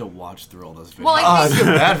think had to watch through all those videos? Well, I feel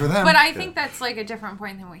bad for them. But I think that's like a different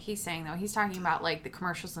point than what he's saying, though. He's talking about like the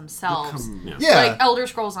commercials themselves. Like Elder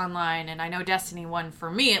Scrolls Online, and I know Destiny 1, for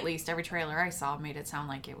me at least, every trailer I saw made it sound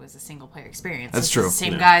like it was a single player experience. That's It's true. The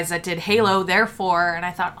same guys that did Halo, therefore, and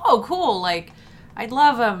I thought, oh, cool, like. I'd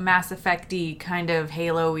love a Mass Effect-y kind of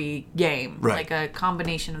Halo-y game. Right. Like a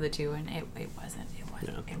combination of the two, and it wasn't.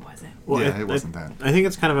 It wasn't. Well, it wasn't that. I think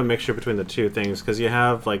it's kind of a mixture between the two things, because you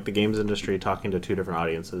have like the games industry talking to two different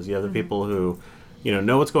audiences. You have the people who,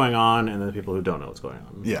 know what's going on, and then the people who don't know what's going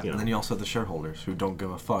on. Yeah. And then you also have the shareholders who don't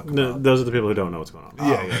give a fuck. Those are the people who don't know what's going on.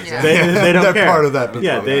 Yeah. They don't They're care. part of that people,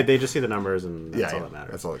 Yeah, yeah. they just see the numbers, and that's all that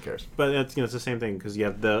matters. That's all that cares. But it's it's the same thing, because you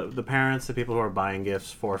have the parents, the people who are buying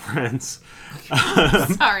gifts for friends.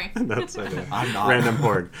 Sorry. That's okay. I'm not. Random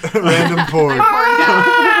porg. Random porn.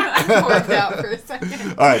 I poured out for a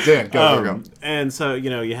second. All right, Dan, go. And so,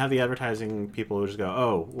 you have the advertising people who just go,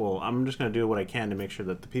 oh, well, I'm just going to do what I can to make sure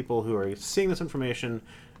that the people who are seeing this information,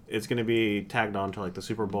 it's going to be tagged on to like the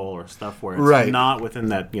Super Bowl or stuff where it's not within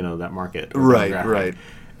that, that market. Right.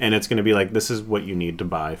 And it's going to be like, this is what you need to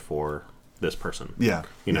buy for this person. Yeah.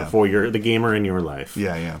 For the gamer in your life.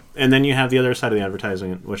 Yeah. And then you have the other side of the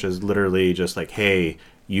advertising, which is literally just like, hey,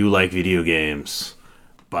 you like video games.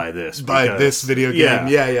 Buy this. Buy this video game.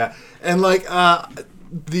 Yeah. And like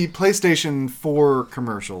the PlayStation 4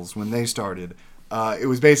 commercials, when they started, it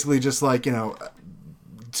was basically just like,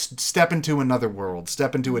 step into another world,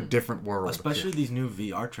 step into a different world. Especially these new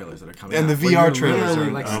VR trailers that are coming And out. the where VR you're trailers literally,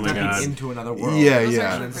 are- like oh my stepping God. into another world. Yeah, Those are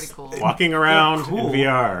yeah. actually pretty cool. Walking around cool. in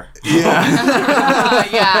VR. Yeah.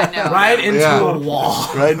 Yeah, I know. Right into Yeah. a wall.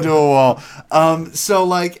 Right into a wall. So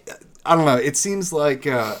like, I don't know. It seems like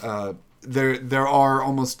there are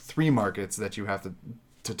almost 3 markets that you have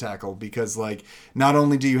to tackle, because like not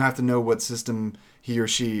only do you have to know what system he or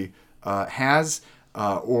she has,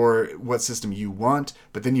 or what system you want,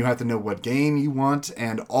 but then you have to know what game you want,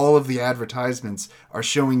 and all of the advertisements are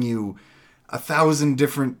showing you 1,000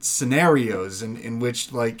 different scenarios in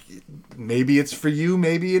which, like, maybe it's for you,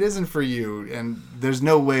 maybe it isn't for you, and there's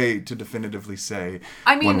no way to definitively say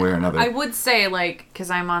one way or another. I would say, like, because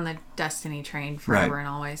I'm on the Destiny train forever and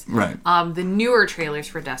always. Right. The newer trailers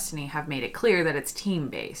for Destiny have made it clear that it's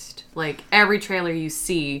team-based. Like, every trailer you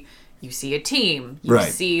see a team. You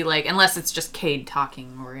Right. see, like, unless it's just Cade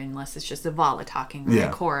talking, or unless it's just Zavala talking, or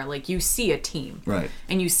Ikora, like, you see a team. Right.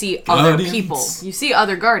 And you see other Guardians. people. You see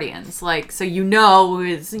other Guardians. Like, so you're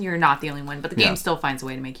not the only one, but the game Yeah. still finds a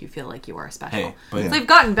way to make you feel like you are special. Hey, but So they've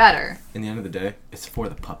gotten better. in the end of the day, it's for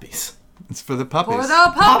the puppies. It's for the puppies. For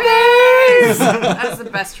the puppies! That's the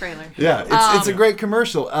best trailer. Yeah, it's a great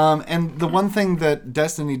commercial. And the one thing that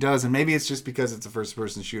Destiny does, and maybe it's just because it's a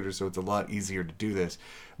first-person shooter, so it's a lot easier to do this,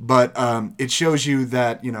 but it shows you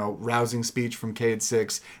that, rousing speech from Cade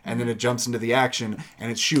 6, and then it jumps into the action,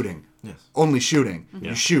 and it's shooting. Yes. Only shooting.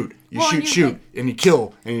 You shoot. You Well, shoot, you shoot, can- and you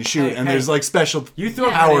kill, and you shoot, Hey, and hey. there's like special You throw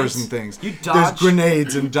powers grenades, and things. you There's dodge.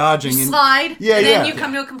 grenades and dodging. and Slide, Yeah, and then yeah. you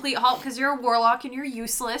come to a complete halt because you're a warlock and you're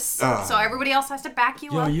useless. So everybody else has to back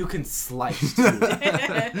you Yo, up. you can slice too.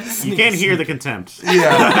 You can't hear the contempt.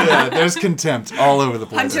 Yeah, there's contempt all over the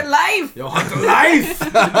place. Hunt your life! Yo, hunt the life!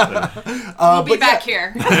 We'll be but back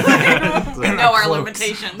here. We know our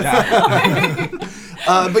limitations.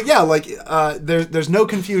 But yeah, like there's no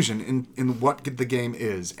confusion in what the game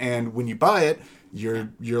is, and when you buy it,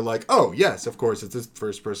 you're like, oh yes, of course it's a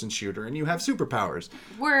first-person shooter and you have superpowers.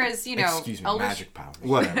 Whereas, Excuse me, magic powers.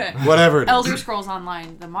 Whatever it is. Elder Scrolls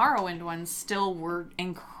Online, the Morrowind ones still were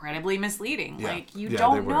incredibly misleading. Yeah. Like, you Yeah, they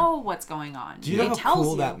don't were. know what's going on. Do you know It how tells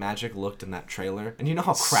cool you. that magic looked in that trailer? And you know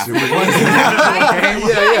how crappy Super it was?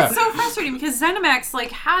 Yeah. It's so frustrating because ZeniMax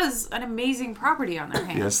like has an amazing property on their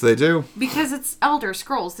hands. Yes, they do. Because it's Elder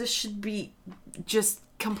Scrolls. This should be just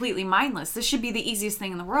completely mindless. This should be the easiest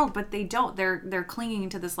thing in the world, but they don't. They're clinging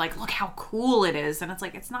to this like, look how cool it is, and it's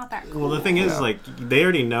like it's not that cool. Well, the thing is, like, they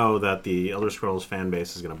already know that the Elder Scrolls fan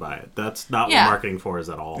base is going to buy it. That's not what marketing for is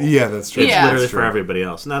at all. Yeah, that's true. It's Yeah. literally That's true. for everybody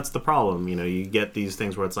else, and that's the problem. You know, you get these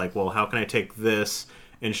things where it's like, well, how can I take this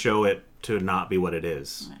and show it to not be what it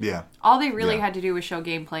is? Yeah. All they really Yeah. had to do was show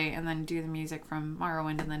gameplay and then do the music from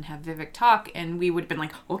Morrowind and then have Vivek talk, and we would have been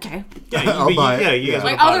like, okay. Yeah, I'll buy it. Yeah, you guys Yeah. would've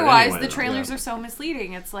Like bought it otherwise, anyway, the though. trailers are so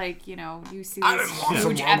misleading. It's like, you know, you see I this didn't want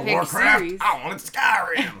some huge World of epic Warcraft. series. I wanted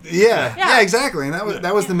Skyrim. Yeah, Yeah. exactly, and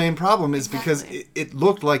that was the main problem is because Exactly. it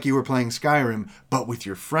looked like you were playing Skyrim, but with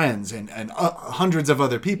your friends and hundreds of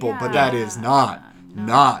other people. But that is not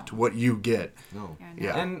what you get. No.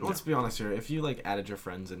 Yeah. And let's be honest here. If you like added your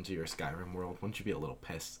friends into your Skyrim world, wouldn't you be a little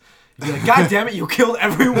pissed? You'd be like, God damn it, you killed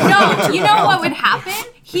everyone. No, you know what would happen?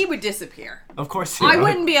 He would disappear. Of course you I would.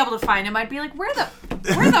 wouldn't be able to find him. I'd be like, where the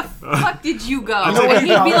fuck did you go? know what And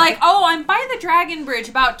he'd be like, oh, I'm by the Dragon Bridge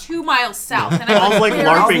about 2 miles south. And Paul's I'm like "Where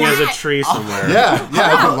LARPing is as a that?" tree somewhere. Yeah, I've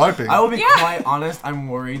been LARPing. I will be Yeah. quite honest. I'm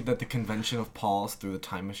worried that the convention of Pauls through the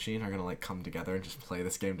time machine are gonna like come together and just play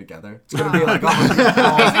this game together. It's gonna be like,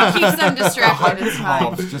 If it keeps them distracted, it's fine.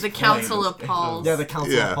 Pauls just The playing Council this of game. Pauls. Yeah, the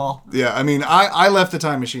Council of Paul. Yeah, I mean, I left the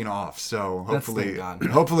time machine off, so That's hopefully, thank God.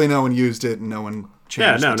 hopefully no one used it and no one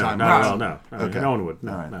Yeah, changed no, the no, time. no, machine. no. Okay. No one would.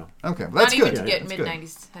 No, All right. no. Okay, well, that's Not good. even to get That's good.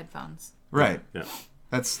 mid-90s headphones. Right. Yeah.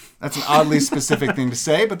 That's an oddly specific thing to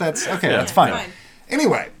say, but that's okay. Yeah. That's fine. Fine.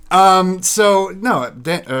 Anyway, so Noah,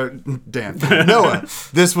 Dan, Noah,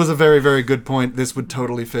 this was a very, very good point. This would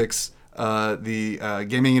totally fix the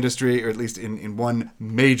gaming industry, or at least in one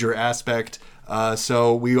major aspect.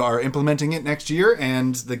 So we are implementing it next year,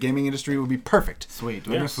 and the gaming industry will be perfect. Sweet.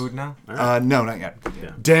 Do we have Yes. food now? No, not yet.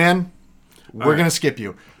 Yeah. Dan, we're right. gonna skip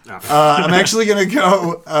you. Oh. I'm actually gonna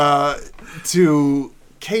go to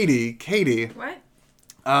Katie. Katie, What?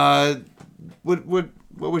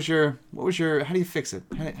 what was your how do you fix it?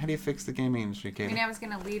 How do you fix the gaming industry, I Katie? mean, I was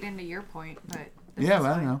going to lead into your point, but... this Yeah, is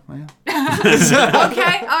well, I fine. don't know. Yeah.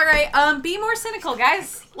 Okay, all right. Be more cynical,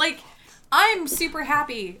 guys. Like, I'm super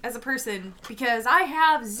happy as a person because I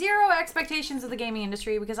have zero expectations of the gaming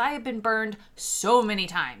industry because I have been burned so many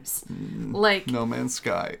times. Like, No Man's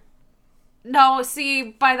Sky. no, see,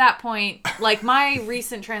 by that point, like, my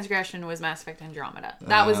recent transgression was Mass Effect Andromeda.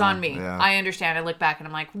 That was on me. yeah. I understand. I look back and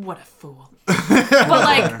I'm like, what a fool. But,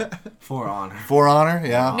 like, For honor. For Honor,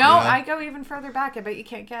 yeah. no, yeah. I go even further back. I bet you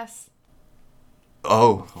can't guess.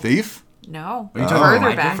 Oh, Thief? No. Are you talking Further about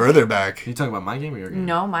my back. game? Further back. Are you talking about my game or your game?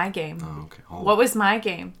 No, my game. Oh, okay. Oh, What was my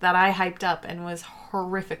game that I hyped up and was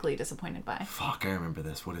horrifically disappointed by? fuck, I remember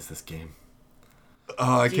this. What is this game?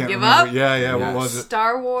 Oh, I you can't give remember. up? Yeah, Yes. what was it?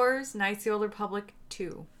 Star Wars Knights of the Old Republic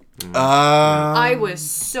 2. I I was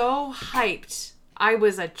so hyped. I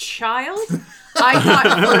was a child. I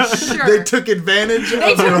thought for sure. They took advantage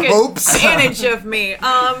They of their took hopes. advantage of me.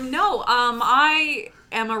 I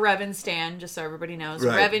am a Revan stan, just so everybody knows.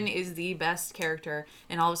 Right. Revan is the best character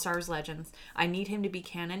in all of Star Wars Legends. I need him to be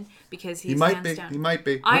canon because he's He might hands be. down. He might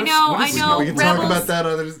be. I What is- know, what I is- know. We can Rebels, talk about that.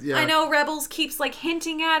 Others, yeah. I know Rebels keeps like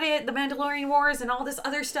hinting at it, the Mandalorian Wars and all this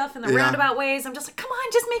other stuff in the Yeah. roundabout ways. I'm just like, come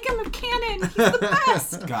on, just make him canon. He's the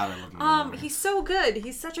best. God, I love you. He's so good.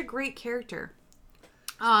 He's such a great character.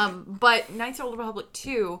 But Knights of the Old Republic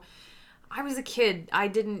 2, I was a kid. I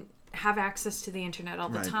didn't have access to the internet all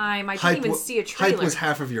the Right. time. I Hype didn't even wa- see a trailer. Hype was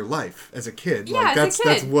half of your life as a kid. Yeah, like, as a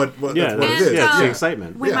that's kid. what Yeah, that's what it that's- is. yeah, it's the um,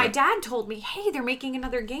 excitement. When Yeah. my dad told me, hey, they're making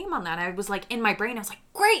another game on that, I was like, in my brain, I was like,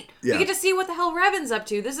 great! Yeah. We get to see what the hell Revan's up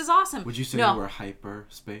to. This is awesome. Would you say No. you were hyper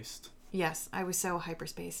spaced? Yes, I was so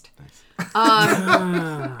hyperspaced. Nice.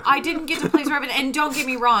 I didn't get to play as Revan, and don't get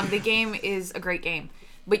me wrong, the game is a great game.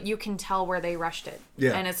 But you can tell where they rushed it.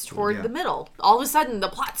 Yeah. And it's toward Yeah. the middle. All of a sudden, the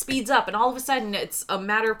plot speeds up, and all of a sudden, it's a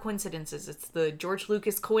matter of coincidences. It's the George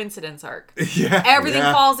Lucas coincidence arc. Yeah. Everything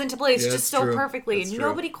yeah. falls into place Yeah, just it's so true. perfectly, That's and true.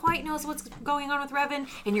 nobody quite knows what's going on with Revan,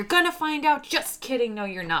 and you're gonna find out. Just kidding, no,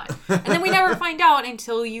 you're not. And then we never find out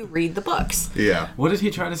until you read the books. Yeah. What did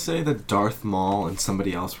he try to say? That Darth Maul and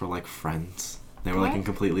somebody else were like friends? They were like in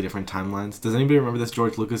completely different timelines. Does anybody remember this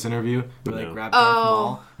George Lucas interview where they grabbed Darth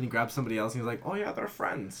Maul and he grabbed somebody else and he was like, "Oh yeah, they're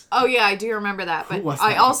friends." Oh yeah, I do remember that. But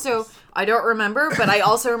I don't remember, but I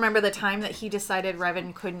also remember the time that he decided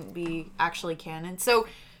Revan couldn't be actually canon. So,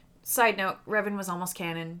 side note, Revan was almost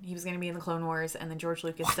canon. He was going to be in the Clone Wars, and then George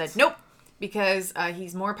Lucas said, "Nope." Because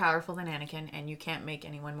he's more powerful than Anakin, and you can't make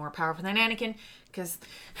anyone more powerful than Anakin, because...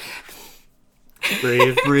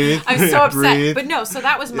 Breathe. I'm so upset. But no, so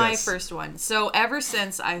that was my first one. So ever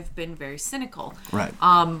since, I've been very cynical. Right.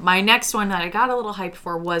 My next one that I got a little hyped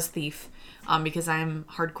for was Thief, because I'm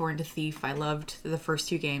hardcore into Thief. I loved the first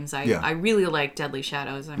 2 games. I really liked Deadly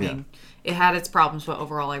Shadows. I mean, it had its problems, but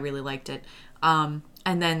overall I really liked it. And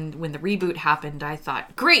then when the reboot happened, I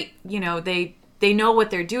thought, great, they know what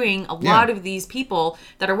they're doing. A lot of these people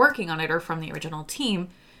that are working on it are from the original team.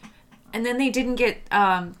 And then they didn't get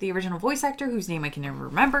the original voice actor, whose name I can never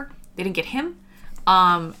remember. They didn't get him.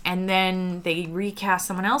 And then they recast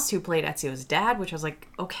someone else who played Ezio's dad, which I was like,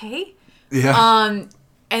 okay. Yeah.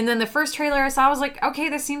 And then the first trailer I saw, I was like, okay,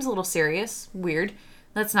 this seems a little serious. Weird.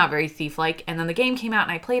 That's not very Thief-like. And then the game came out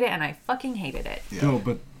and I played it and I fucking hated it. Yeah. No,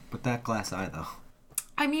 but that glass eye, though.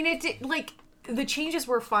 I mean, it did, the changes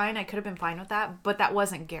were fine. I could have been fine with that. But that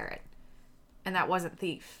wasn't Garrett. And that wasn't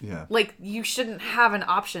Thief. Yeah. You shouldn't have an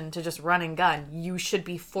option to just run and gun. You should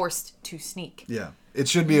be forced to sneak. Yeah. It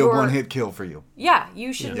should be a one-hit kill for you. Yeah,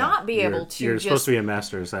 you should not be able to. You're supposed to be a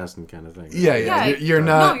master assassin kind of thing. Yeah. You're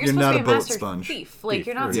not a bullet sponge. Thief.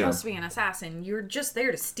 You're not supposed to be an assassin. You're just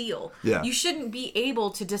there to steal. Yeah. You shouldn't be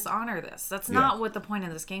able to dishonor this. That's not what the point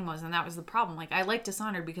of this game was, and that was the problem. I like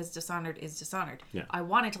Dishonored because Dishonored is Dishonored. Yeah. I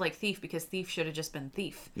wanted to like Thief because Thief should have just been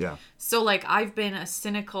Thief. Yeah. So I've been a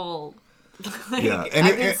cynical. And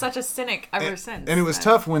I've been such a cynic ever since. And it was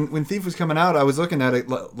tough when Thief was coming out. I was looking at it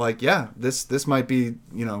this might be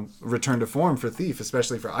return to form for Thief,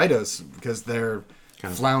 especially for Eidos, because they're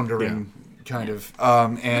floundering kind of.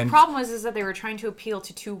 And the problem was that they were trying to appeal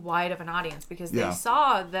to too wide of an audience because they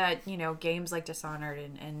saw that games like Dishonored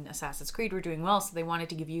and Assassin's Creed were doing well, so they wanted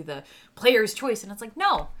to give you the player's choice, and it's like,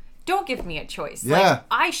 no, don't give me a choice. Yeah.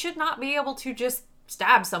 I should not be able to just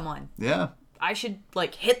stab someone. Yeah. I should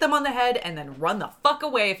hit them on the head and then run the fuck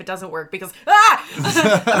away if it doesn't work because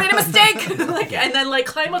I made a mistake. And then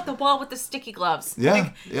climb up the wall with the sticky gloves.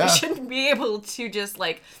 Yeah, I shouldn't be able to just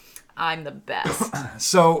I'm the best.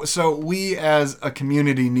 So we as a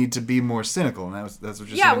community need to be more cynical, and that's what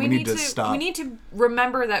you're saying. We need to stop. We need to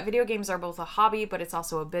remember that video games are both a hobby, but it's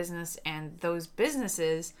also a business, and those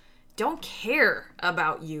businesses don't care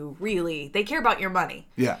about you, really. They care about your money.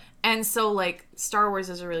 Yeah. And so, Star Wars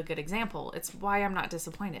is a really good example. It's why I'm not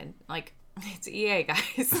disappointed. It's EA,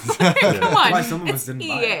 guys. Come on. That's why some of us didn't EA.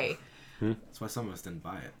 buy it. That's why some of us didn't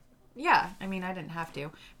buy it. Yeah, I mean, I didn't have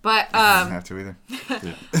to. But, I didn't have to either.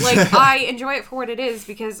 I enjoy it for what it is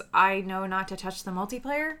because I know not to touch the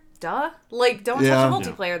multiplayer. Duh. Don't touch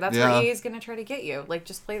the multiplayer. That's where EA is going to try to get you.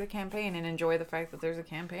 Just play the campaign and enjoy the fact that there's a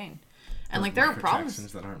campaign. And there are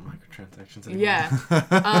problems that aren't microtransactions anymore.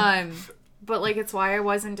 Yeah. But it's why I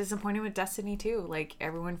wasn't disappointed with Destiny 2.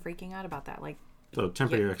 Everyone freaking out about that. So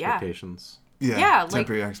temper your expectations. Yeah.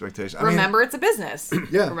 Temper your expectations. Remember, it's a business.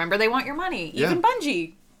 Yeah. Remember, they want your money. Even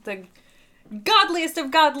Bungie, the godliest of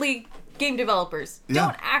godly game developers,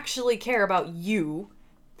 don't actually care about you.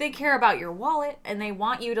 They care about your wallet, and they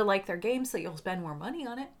want you to like their game so you'll spend more money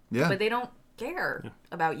on it. Yeah. But they don't care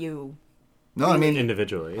about you. No, I mean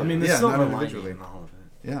individually. I mean, there's still not individually in all of it.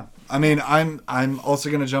 Yeah, I mean, I'm also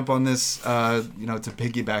going to jump on this, to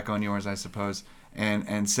piggyback on yours, I suppose,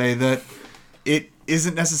 and say that it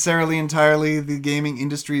isn't necessarily entirely the gaming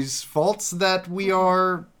industry's faults that we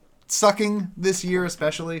are sucking this year,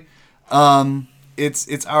 especially.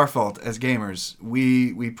 It's our fault as gamers.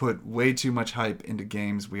 We put way too much hype into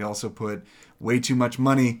games. We also put way too much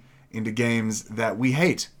money into games that we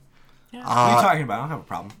hate. Yeah. What are you talking about? I don't have a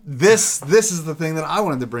problem. This is the thing that I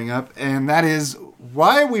wanted to bring up, and that is,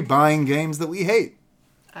 why are we buying games that we hate?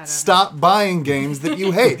 Stop buying games that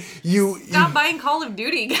you hate. Stop buying Call of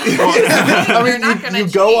Duty, guys.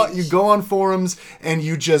 You go on forums and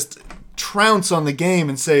you just trounce on the game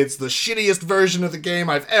and say it's the shittiest version of the game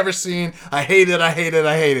I've ever seen. I hate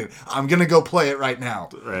it. I'm gonna go play it right now.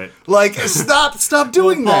 Right. Stop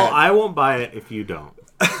doing that. Paul, I won't buy it if you don't.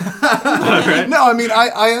 No, I mean,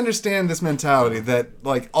 I understand this mentality that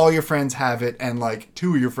all your friends have it and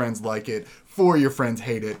 2 of your friends like it, 4 of your friends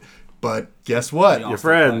hate it, but guess what? Your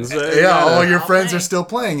friends. All your friends are still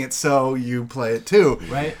playing it, so you play it too.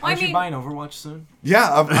 Right? Aren't you buying Overwatch soon? Yeah,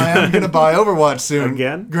 I am going to buy Overwatch soon.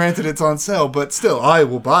 Again? Granted, it's on sale, but still, I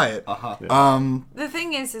will buy it. Uh-huh. The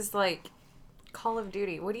thing is Call of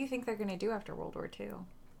Duty, what do you think they're going to do after World War II?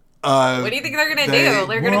 What do you think they're going to do?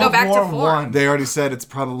 They're going to go back to World War 4. I. They already said it's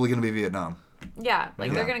probably going to be Vietnam. Yeah,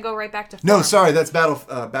 like they're going to go right back to 4. No, sorry, that's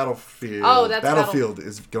Battlefield. Oh, that's Battlefield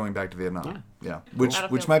is going back to Vietnam. Yeah,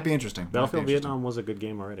 which might be interesting. Battlefield Vietnam was a good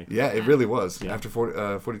game already. Yeah, it really was. After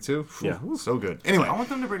 42, Yeah. so good. Anyway, I want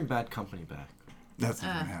them to bring Bad Company back. that's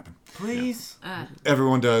not going to happen. Please.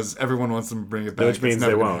 Everyone does. Everyone wants them to bring it back. Which means it's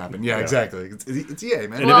never they gonna won't. happen. Yeah, Yeah. exactly. It's EA,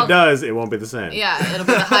 man. And Well- if it does, it won't be the same. Yeah, it'll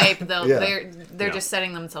be the hype. They're Yeah. just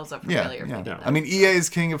setting themselves up for Yeah, failure. yeah. Yeah. I mean, EA is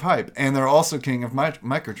king of hype, and they're also king of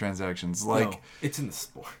microtransactions. Like, No, it's in the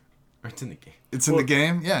sport. Or it's in the game. it's in the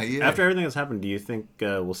game. Yeah, EA. After everything that's happened, do you think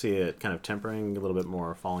we'll see it kind of tempering a little bit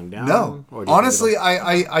more, falling down? No, Or do you honestly,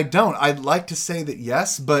 think I don't. I'd like to say that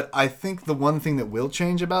yes, but I think the one thing that will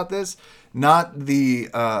change about this, not the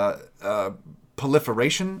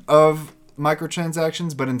proliferation of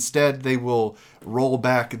microtransactions, but instead they will roll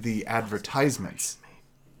back the advertisements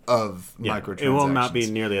of Yeah, microtransactions. it will not be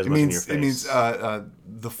nearly as much in your face. It means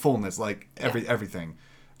the fullness, like everything.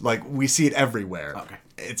 Like we see it everywhere. Okay.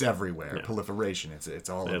 It's everywhere. Yeah. Proliferation. It's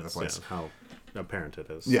all over the it's, place. how apparent it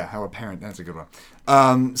is. Yeah, how apparent. That's a good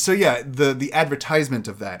one. So yeah, the advertisement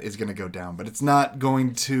of that is going to go down, but it's not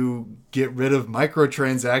going to get rid of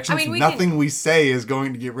microtransactions. I mean, Nothing we say is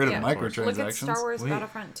going to get rid of Yeah. microtransactions. Look at Star Wars Wait.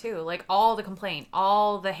 Battlefront 2. Like, all the complaint,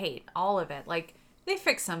 all the hate, all of it. Like, they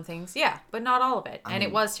fixed some things, yeah, but not all of it. And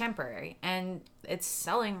it was temporary. And it's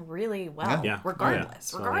selling really well, Yeah.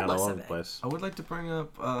 regardless. Oh, yeah. Regardless all of over the it. place. I would like to bring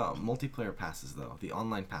up multiplayer passes, though. The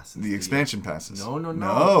online passes. The expansion passes. No.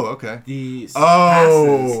 Oh, okay. The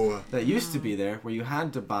Oh. passes that used to be there, where you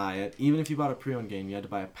had to buy it. Even if you bought a pre-owned game, you had to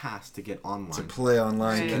buy a pass to get online. To play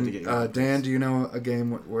online. Right. Can, To get your Dan, do you know a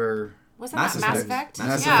game where... Wasn't Mass that Mass Effect. Effect?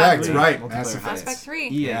 Mass Yeah. Effect, Three right. multiplayer Mass has Effect. Effect 3. EA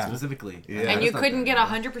Yeah. specifically. Yeah. And That's you not couldn't bad. get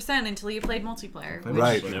 100% until you played multiplayer. Play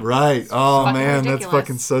Right, multiplayer. right. Oh, fucking man, that's ridiculous.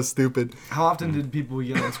 fucking so stupid. How often did people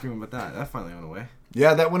yell and scream about that? That finally went away.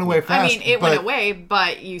 Yeah, that went away fast. I mean, it but- went away,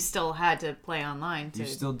 but you still had to play online to You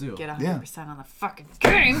still do. get 100% on the fucking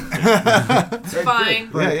game. It's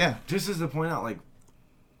fine. Yeah, yeah. Just as to point out, like,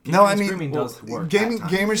 No, I gaming mean, streaming does work. gaming, at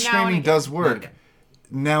times. gamer Now and streaming again. does work.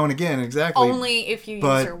 Now and again, exactly. Only if you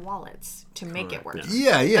But- use their wallets to make it work. Correct,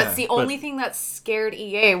 Yeah, yeah. That's the only thing that scared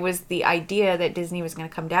EA was the idea that Disney was going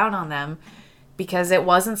to come down on them because it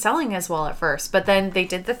wasn't selling as well at first. But then they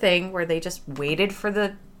did the thing where they just waited for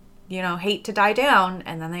the, hate to die down,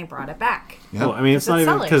 and then they brought it back. Yeah. Well, I mean, it's not Because it's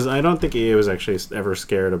even selling. because I don't think EA was actually ever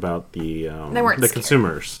scared about the They weren't the scared.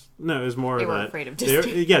 consumers. No, it was more They that were afraid of they were-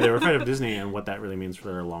 Disney. yeah, they were afraid of Disney and what that really means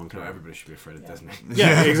for their long No, term. everybody should be afraid of Disney.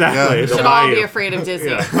 Yeah, exactly. Yeah. They'll Should buy all be you. afraid of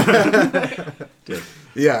Disney.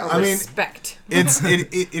 Yeah, I mean, Respect.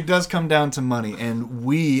 it does come down to money, and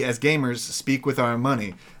we as gamers speak with our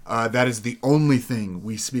money. That is the only thing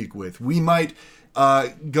we speak with. We might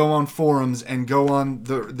go on forums and go on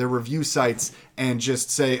the review sites and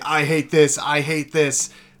just say, I hate this,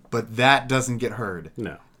 but that doesn't get heard.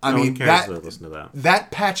 No, I no mean, one cares that- to listen to that.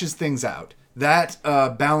 That patches things out. That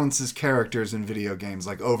balances characters in video games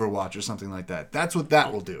like Overwatch or something like that. That's what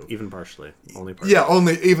that will do. Even partially, only partially. Yeah,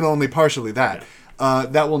 only partially that.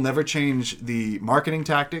 That will never change the marketing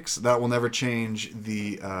tactics. That will never change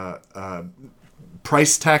the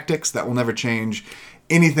price tactics. That will never change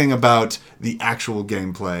anything about the actual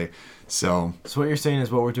gameplay. So So what you're saying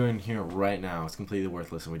is what we're doing here right now is completely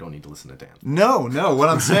worthless, and we don't need to listen to Dan. no. What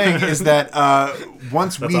I'm saying is that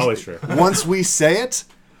once That's always true. once we say it,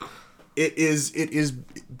 it is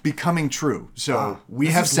becoming true. So we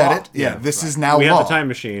This have is said law. it. Yeah, Yeah, this right. is now We law. have the time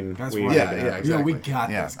machine. That's We right. Yeah, need to yeah, have- exactly. we got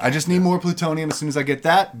yeah. this, I just need more plutonium. As soon as I get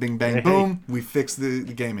that, bing, bang, Hey. boom, we fix the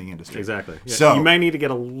gaming industry. Exactly. Yeah. So- you might need to get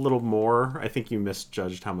a little more. I think you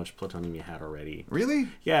misjudged how much plutonium you had already. Really?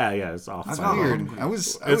 Yeah, it's off. That's by- weird. I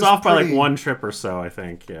was It's off by like pretty- one trip or so, I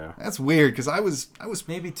think. Yeah. That's weird because I was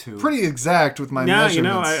Maybe two. pretty exact with my Yeah,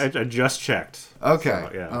 measurements. I just checked. Okay.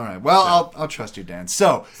 So, yeah. All right. Well, I'll trust you, Dan.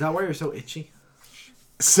 So Is that why you're so itchy?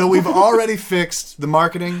 we've already fixed the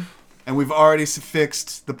marketing and we've already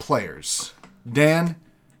fixed the players. Dan,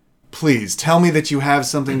 please tell me that you have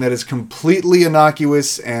something that is completely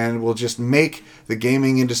innocuous and will just make the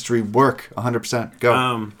gaming industry work 100%.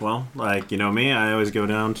 Go. Well, like me, I always go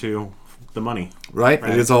down to the money. right?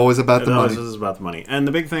 It is always about the money. It is about the money, and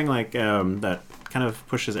the big thing that kind of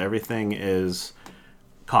pushes everything is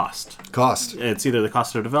cost. Cost. It's either the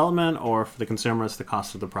cost of development or for the consumer, it's the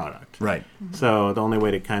cost of the product. Right. So the only way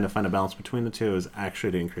to kind of find a balance between the two is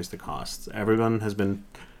actually to increase the costs. Everyone has been,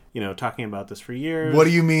 talking about this for years. What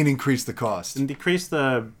do you mean increase the cost? And decrease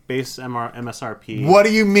the base MSRP. What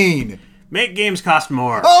do you mean? Make games cost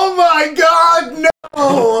more. Oh my god,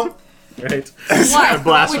 no! Right? What would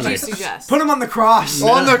Blasphemy. you suggest? Put him on the cross.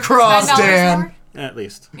 On the cross, $10 Dan. more? At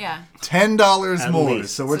least. Yeah. $10 At more.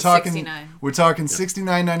 least. So we're So talking $69.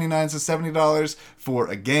 $69.99, so $70 for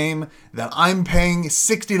a game that I'm paying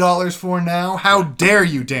 $60 for now. How dare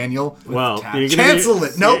you, Daniel? Well, cap. you're gonna Cancel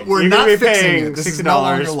it. Nope, we're you're not gonna be fixing paying it. This is $60 no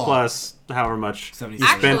longer law. plus however much you 76.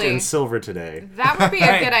 spent Actually- in silver today. That would be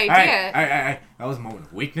a good idea. Hey, that was a moment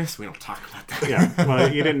of weakness. We don't talk about that. Yeah, well,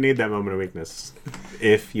 you didn't need that moment of weakness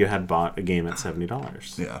if you had bought a game at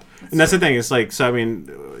 $70. Yeah. And that's the thing. It's like, so I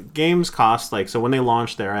mean, games cost like, so when they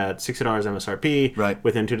launch, they're at $60 MSRP. Right.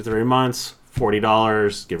 Within 2 to 3 months,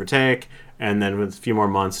 $40, give or take, and then with a few more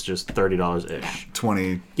months, just $30 ish.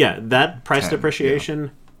 20. Yeah, that price 10,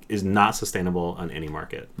 depreciation is not sustainable on any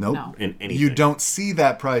market. Nope. No. In anything. You don't see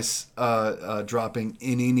that price dropping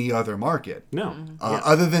in any other market. No.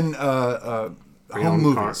 Other than home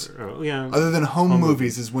movies. Yeah. Other than home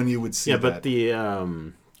movies is when you would see Yeah, that. but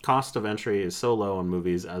the cost of entry is so low on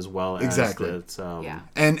movies as well as Exactly. it's, Yeah.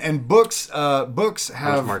 And books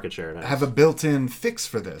have market share it has. have a built-in fix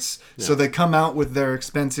for this. So they come out with their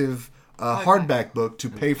expensive hardback book to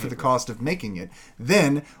pay for the cost of making it.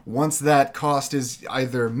 Then, once that cost is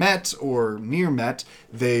either met or near met,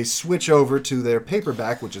 they switch over to their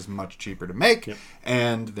paperback, which is much cheaper to make. Yep.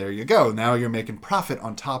 And there you go. Now you're making profit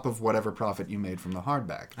on top of whatever profit you made from the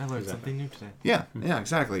hardback. I learned something new today. Yeah,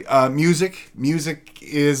 exactly. Music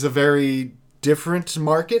is a very different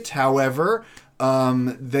market. However,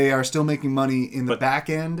 they are still making money in the back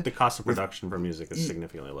end. the cost of production for music is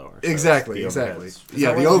significantly lower. So Exactly. the Yeah,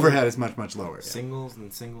 overheads- the overhead is much, much lower. Singles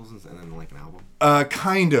and then like an album.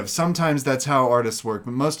 Kind of. Sometimes that's how artists work,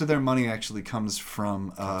 but most of their money actually comes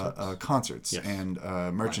from concerts Yes. and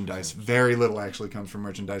merchandise. Very little actually comes from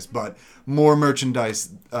merchandise, but more merchandise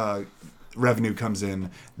revenue comes in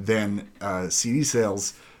than CD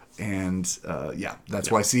sales. And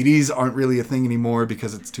that's why CDs aren't really a thing anymore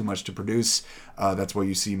because it's too much to produce. That's why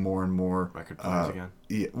you see more and more Record players again.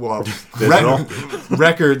 Yeah, well, Digital.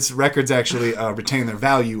 records actually retain their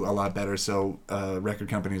value a lot better. So record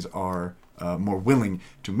companies are more willing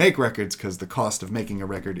to make records because the cost of making a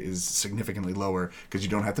record is significantly lower because you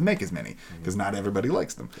don't have to make as many because not everybody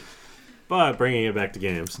likes them. But bringing it back to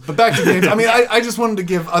games. But back to games. I mean, I just wanted to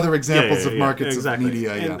give other examples of markets exactly. of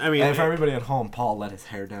media. And, Yeah. I mean, And for everybody at home, Paul let his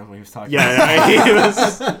hair down when he was talking. yeah, he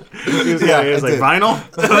was I like did. vinyl.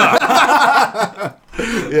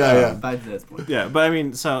 Yeah. Back to this point. Yeah, but I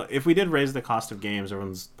mean, so if we did raise the cost of games,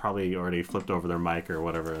 everyone's probably already flipped over their mic or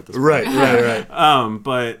whatever at this point. Right.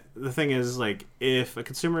 But the thing is, like, if a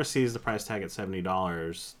consumer sees the price tag at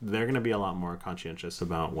 $70, they're going to be a lot more conscientious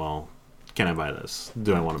about, well, can I buy this?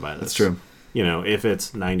 Do I want to buy this? That's true. You know, if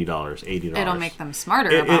it's $90, $80, It'll make them smarter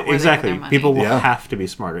about where exactly. they put their money. People will Yeah. have to be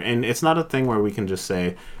smarter, and it's not a thing where we can just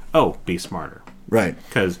say, "Oh, be smarter," Right.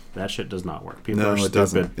 because that shit does not work. People No, are it stupid.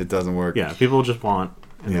 doesn't. It doesn't work. Yeah, people just want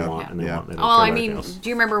and Yeah. they want and they Yeah. want. They don't Well, care I about mean, anything else. do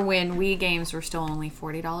you remember when Wii games were still only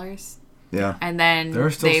 $40? Yeah. And then There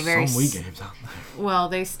are still they some very Wii games out there. well,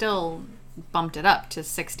 they still bumped it up to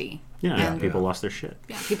 60. Yeah, And people lost their shit.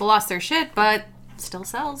 yeah, people lost their shit, but still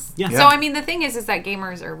sells. Yeah. So Yeah. I mean, the thing is that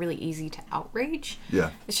gamers are really easy to outrage.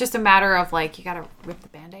 Yeah. It's just a matter of like you gotta rip the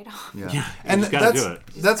Band-Aid off. Yeah, you just gotta that's do it.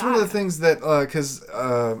 that's one of the gotta. things that because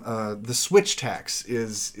the Switch tax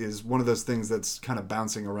is one of those things that's kind of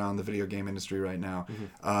bouncing around the video game industry right now.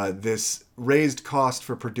 Mm-hmm. This raised cost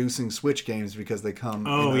for producing Switch games because they come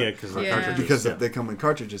Oh in a- yeah, because Yeah. cartridges. because yeah. they come with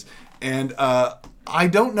cartridges, and I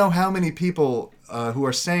don't know how many people who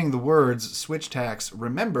are saying the words Switch tax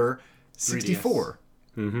remember 64.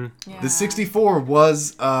 Yeah. The 64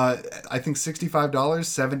 was I think $65,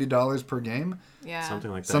 $70 per game. Yeah.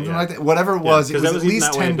 something like that. Something yeah. like that. Whatever it was, 'cause it that was was at even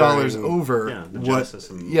least that way $10 during, over yeah, the what. Genesis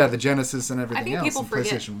and- Yeah, the Genesis and everything think else. people and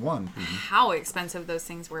forget- PlayStation 1. How expensive those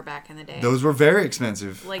things were back in the day. Those were very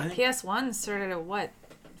expensive. like PS1 started at what?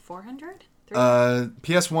 400?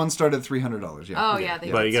 PS1 started at $300. Yeah. Oh yeah,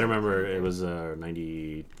 they But you did. got to remember, it was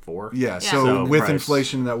 94. Yeah. Yeah. So So with price.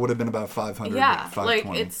 inflation, that would have been about 500. Yeah, like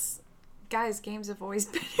 520. it's guys, games have always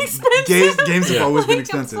been expensive. Games have always been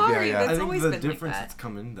Like, I'm expensive. sorry, Yeah. It's I think always the been like difference that. that's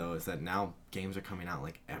come in though is that now games are coming out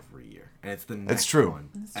like every year, and it's the next true. one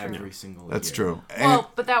every single year. That's true. And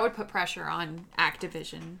Well, but that would put pressure on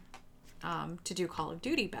Activision to do Call of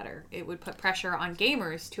Duty better. It would put pressure on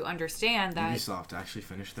gamers to understand that. Ubisoft actually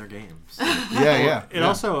finished their games. yeah. It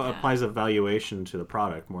also applies a valuation to the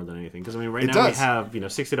product more than anything. Because I mean, right It now does. we have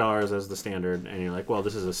 $60 as the standard, and you're like, well,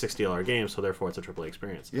 this is a $60 game, so therefore it's a AAA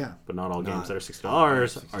experience. Yeah. But not all games Not that are $60 are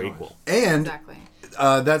 $60. equal. And Exactly.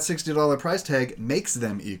 that $60 price tag makes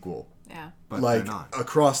them equal. Yeah. But Like they're not.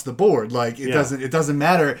 across the board, like it Yeah. doesn't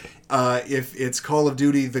matter if it's Call of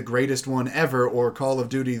Duty the greatest one ever or Call of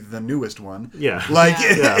Duty the newest one. Yeah. Like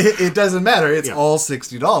Yeah. it doesn't matter. It's Yeah. all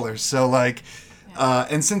 $60. So like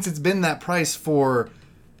And since it's been that price for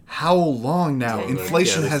how long now?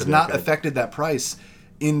 Inflation has not affected that price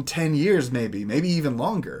in 10 years, maybe even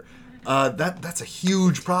longer. That's a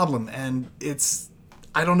huge problem, and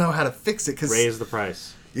I don't know how to fix it. Raise the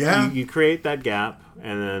price. Yeah. You create that gap,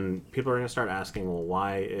 and then people are going to start asking, well,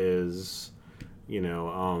 why is,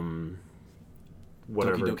 whatever.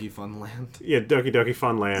 Doki Doki Funland. Yeah, Doki Doki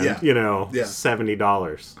Funland,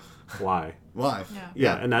 $70. Why? Why?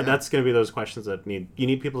 Yeah, and that's going to be those questions that you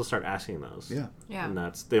need people to start asking those. Yeah. And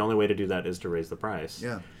that's the only way to do that is to raise the price.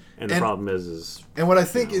 Yeah. And the problem is and what I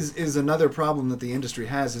think is another problem that the industry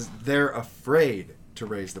has is they're afraid to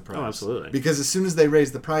raise the price. Oh, absolutely. Because as soon as they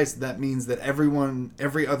raise the price, that means that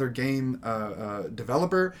every other game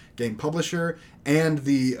developer, game publisher, and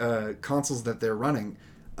the consoles that they're running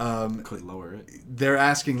could lower it. They're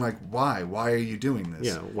asking, like, why? Why are you doing this?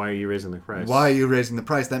 Yeah, why are you raising the price? Why are you raising the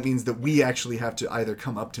price? That means that we actually have to either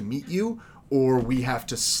come up to meet you, or we have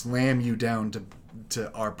to slam you down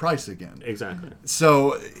to our price again. Exactly.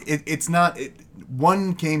 So it's not...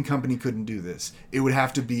 one game company couldn't do this. It would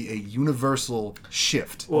have to be a universal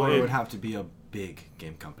shift. Or it would have to be a big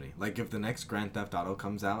game company. Like if the next Grand Theft Auto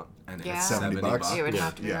comes out and it's $70, it would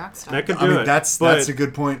have to be Rockstar. That could do it. That's a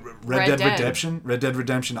good point. Red Dead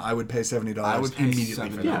Redemption, I would pay $70. I would pay immediately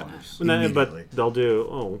 $70. for that. Yeah. But they'll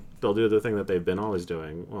do the thing that they've been always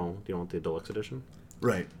doing. Well, do you want the deluxe edition?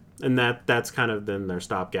 Right. And that's kind of then their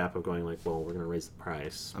stopgap of going like, well, we're going to raise the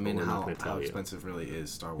price. I mean, how expensive really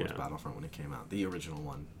is Star Wars Battlefront when it came out? The original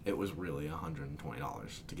one, it was really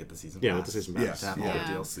 $120 to get the season pass. Yeah, with the season pass. To have all the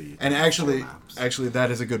DLC. And actually,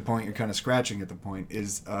 that is a good point. You're kind of scratching at the point.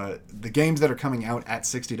 Is the games that are coming out at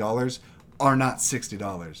 $60 are not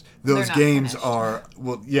 $60. Those games finished. are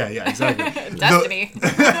exactly. Destiny.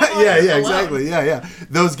 Exactly. Yeah.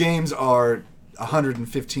 Those games are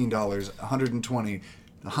 $115, $120.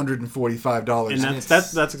 $145, and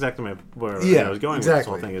that's exactly where I was going with this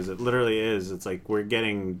whole thing. Is it literally is? It's like we're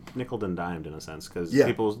getting nickeled and dimed in a sense because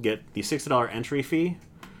people get the $60 entry fee,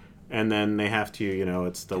 and then they have to,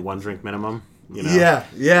 it's the one drink minimum.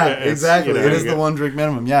 Exactly. It is the one drink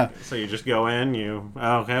minimum. Yeah. So you just go in,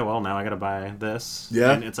 okay, well now I got to buy this.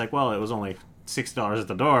 Yeah. And it's like, well, it was only $60 at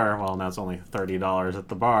the door. Well, now it's only $30 at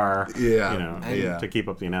the bar. To keep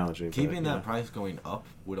up the analogy. Keeping that price going up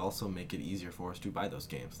would also make it easier for us to buy those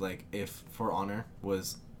games. Like if For Honor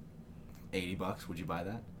was $80, would you buy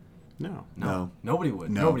that? No. Nobody would.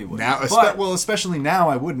 No. Nobody would. Now, especially now,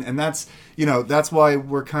 I wouldn't, and that's why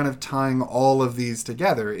we're kind of tying all of these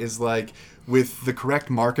together. Is like with the correct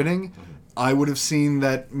marketing, I would have seen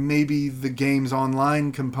that maybe the game's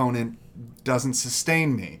online component doesn't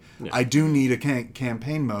sustain me. Yeah. I do need a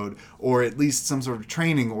campaign mode, or at least some sort of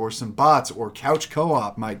training, or some bots, or couch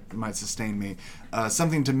co-op might sustain me.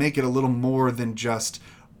 Something to make it a little more than just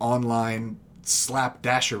online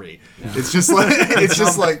slapdashery. Yeah. It's just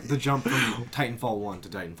like the jump from Titanfall 1 to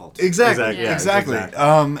Titanfall 2. Exactly.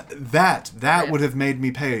 That would have made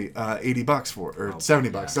me pay $80 for, or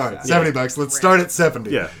 $70. Sorry, $70. Let's start at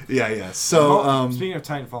 70. Yeah. So speaking of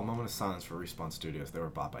Titanfall, moment of silence for Respawn Studios. They were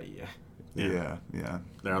bought by EA. Yeah.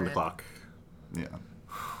 They're on the clock. Yeah.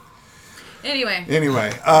 Anyway,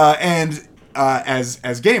 and as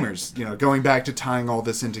gamers, going back to tying all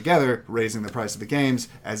this in together, raising the price of the games,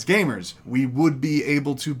 as gamers, we would be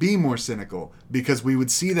able to be more cynical because we would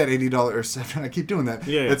see that $80 or $70. I keep doing that.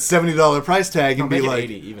 That $70 price tag and be like,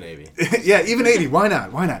 even 80. Yeah, even 80. Why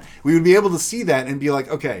not? We would be able to see that and be like,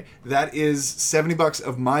 okay, that is $70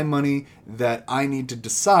 of my money that I need to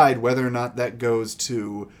decide whether or not that goes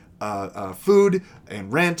to food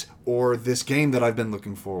and rent or this game that I've been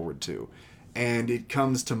looking forward to. And it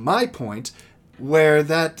comes to my point where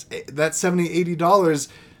that $70, $80,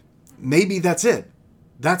 maybe that's it.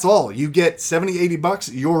 That's all. You get $70,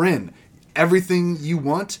 $80, you're in. Everything you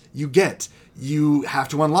want, you get. You have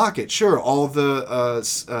to unlock it. Sure, all the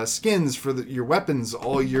skins for your weapons,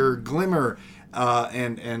 all your glimmer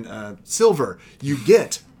and silver, you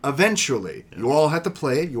get eventually. You all have to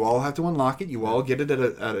play it. You all have to unlock it. You all get it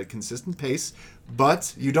at a consistent pace.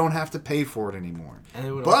 But you don't have to pay for it anymore.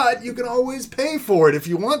 But you can always pay for it if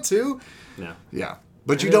you want to. Yeah.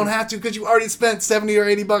 But you don't have to because you already spent $70 or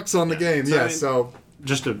 $80 on the game. So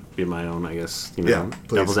just to be my own, I guess,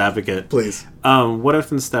 devil's advocate. Please. What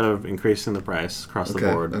if instead of increasing the price across the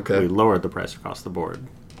board, we lowered the price across the board?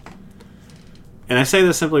 And I say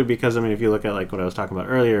this simply because, if you look at like what I was talking about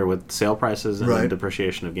earlier with sale prices and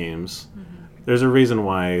depreciation of games, there's a reason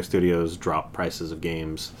why studios drop prices of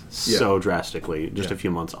games so drastically just a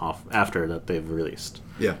few months off after that they've released.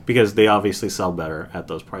 Yeah. Because they obviously sell better at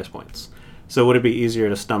those price points. So would it be easier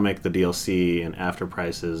to stomach the DLC and after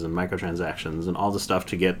prices and microtransactions and all the stuff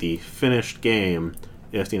to get the finished game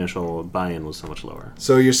if the initial buy-in was so much lower?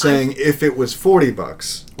 So you're saying if it was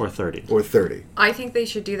 $40 or 30 or 30? I think they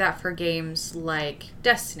should do that for games like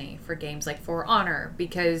Destiny, for games like For Honor,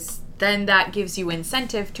 because then that gives you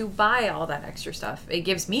incentive to buy all that extra stuff. It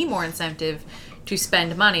gives me more incentive to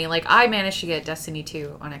spend money. Like, I managed to get Destiny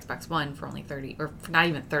 2 on Xbox One for only 30, or not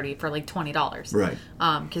even 30, for like $20. Right.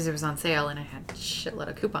 Because it was on sale and I had a shitload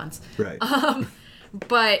of coupons. Right.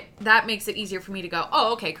 But that makes it easier for me to go,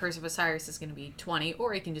 oh, okay, Curse of Osiris is going to be 20,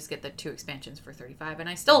 or I can just get the 2 expansions for 35, and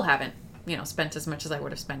I still haven't, spent as much as I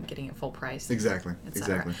would have spent getting it full price. Exactly.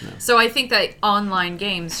 Exactly. Yeah. So I think that online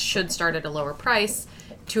games should start at a lower price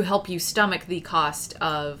to help you stomach the cost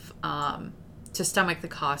of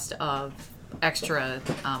extra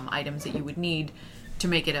items that you would need to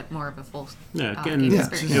make it more of a full game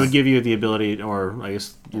experience. It would give you the ability, or I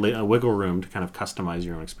guess a wiggle room to kind of customize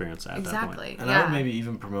your own experience at that point. And I would maybe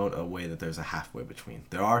even promote a way that there's a halfway between.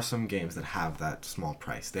 There are some games that have that small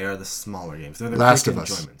price. They are the smaller games. They're the Last quick of Us.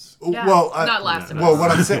 enjoyments. Yeah. Well, not Last of Us. Well,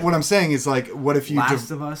 what I'm saying is, like, what if you Last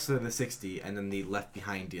of Us are the 60, and then the Left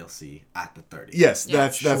Behind DLC at the 30. Yes, Yeah.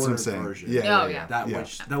 that's what I'm saying. Version. Yeah.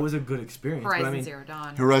 That was a good experience. Horizon Zero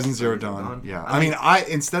Dawn. Horizon Zero Dawn. Yeah. I mean,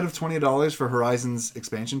 instead of $20 for Horizon's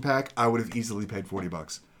expansion pack, I would have easily paid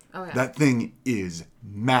 $40. Oh, yeah. That thing is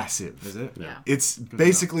massive. Is it? Yeah. It's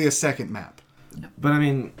basically a second map. But I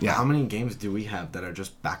mean, Yeah. how many games do we have that are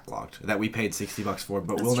just backlogged that we paid $60 for,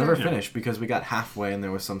 but That's we'll true. never finish because we got halfway and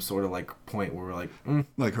there was some sort of like point where we're like,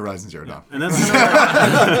 Like Horizon Zero Dawn. And that's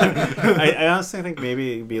I honestly think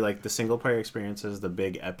maybe it'd be like the single player experiences, the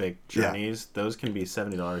big epic journeys. Those can be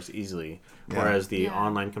 $70 easily, whereas the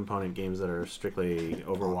online component games that are strictly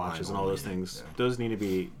Overwatches and all those things, those need to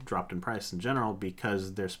be dropped in price in general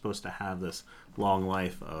because they're supposed to have this long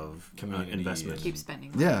life of investment. Keep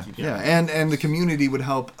spending. Yeah. And the community would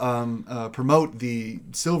help promote the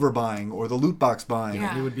silver buying or the loot box buying.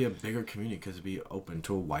 Yeah. it would be a bigger community because it'd be open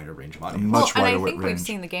to a wider range of A audience. much and wider I think range. we've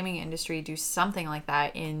seen the gaming industry do something like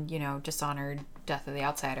that in, Dishonored, Death of the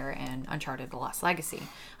Outsider, and Uncharted: The Lost Legacy.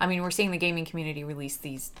 I mean, we're seeing the gaming community release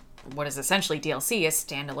these, what is essentially DLC as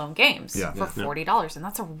standalone games for $40, and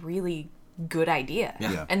that's a really good idea.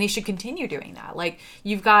 Yeah. And they should continue doing that. Like,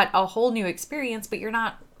 you've got a whole new experience, but you're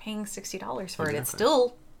not paying $60 for it. It's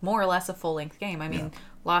still more or less a full-length game. I mean,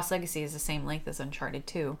 Lost Legacy is the same length as Uncharted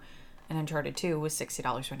 2. And Uncharted 2 was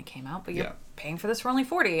 $60 when it came out, but you're paying for this for only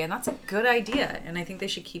 $40, and that's a good idea, and I think they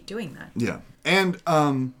should keep doing that. Yeah. And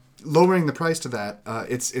lowering the price to that,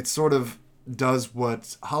 it sort of does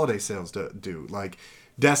what holiday sales do. Like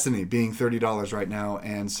Destiny being $30 right now,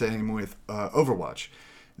 and same with Overwatch.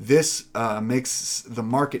 This makes the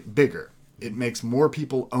market bigger. It makes more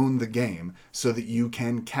people own the game so that you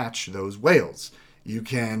can catch those whales. You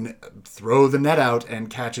can throw the net out and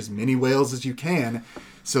catch as many whales as you can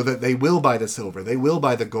so that they will buy the silver. They will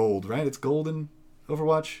buy the gold, right? It's gold in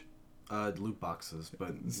Overwatch? Loot boxes,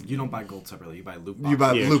 but you don't buy gold separately. You buy loot boxes. You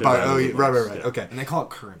buy loot box. Oh, loot right. box, yeah. Okay. And they call it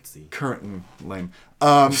currency. Lame.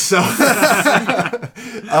 Yeah,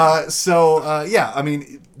 I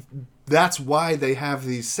mean, that's why they have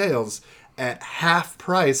these sales at half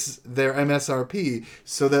price their MSRP,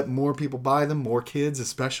 so that more people buy them, more kids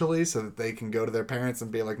especially, so that they can go to their parents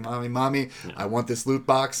and be like, Mommy, I want this loot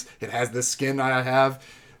box. It has this skin I have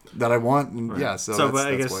that I want. And so but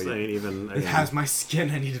I guess why It has my skin.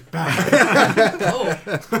 I need it back.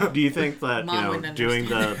 do you think that Mom wouldn't doing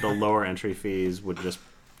the lower entry fees would just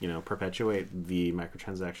perpetuate the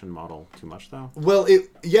microtransaction model too much, though? Well,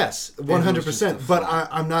 yes, 100%. just a But flat.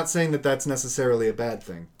 I'm not saying that that's necessarily a bad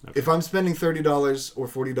thing. Okay. If I'm spending $30 or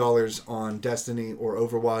 $40 on Destiny or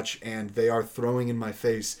Overwatch, and they are throwing in my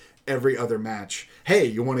face every other match, hey,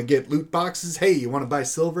 you want to get loot boxes? Hey, you want to buy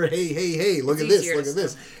silver? Hey, look at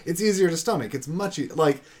this. It's easier to stomach. It's much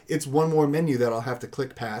like it's one more menu that I'll have to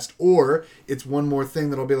click past, or it's one more thing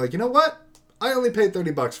that I'll be like, you know what? I only paid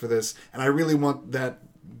 $30 for this, and I really want that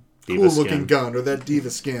cool-looking gun or that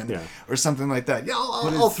Diva skin or something like that. Yeah,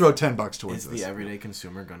 I'll throw $10 towards Is this. the everyday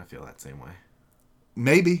consumer going to feel that same way?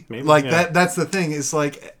 Maybe. Like that's the thing. It's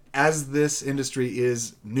like, as this industry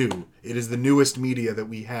is new, it is the newest media that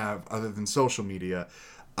we have other than social media.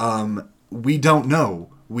 We don't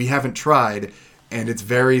know. We haven't tried. And it's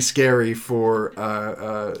very scary for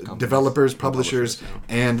developers, publishers,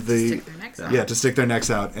 and to stick their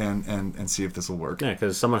necks out and see if this will work. Yeah,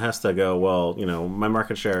 because someone has to go, well, my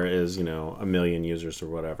market share is, 1 million users or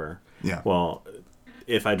whatever. Yeah. Well,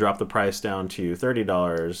 if I drop the price down to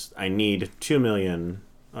 $30, I need 2 million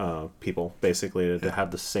people, basically, to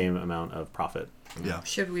have the same amount of profit. Yeah.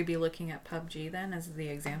 Should we be looking at PUBG then as the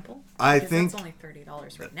example? I Because think that's only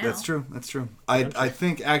 $30 right now. That's true. That's true. I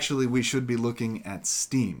think actually we should be looking at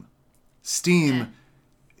Steam. Steam,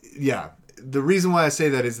 yeah. The reason why I say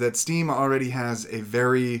that is that Steam already has a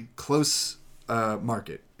very close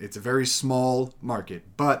market. It's a very small market,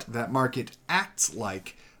 but that market acts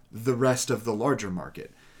like the rest of the larger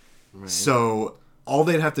market. Right. So all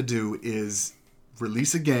they'd have to do is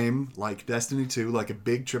release a game like Destiny 2, like a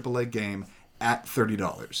big AAA game, at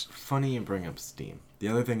 $30. Funny you bring up Steam. The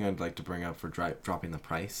other thing I'd like to bring up for dropping the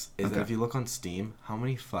price is that if you look on Steam, how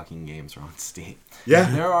many fucking games are on Steam? Yeah.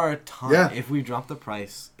 There are a ton. Yeah. If we drop the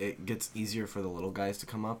price, it gets easier for the little guys to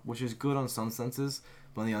come up, which is good on some senses.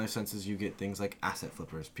 But in the other senses, you get things like asset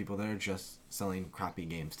flippers, people that are just selling crappy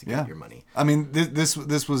games to get your money. I mean, this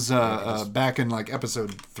was back in like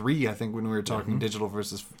episode 3, I think, when we were talking digital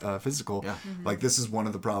versus physical. Yeah. Like this is one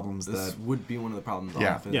of the problems This would be one of the problems.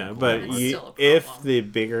 Yeah, but if the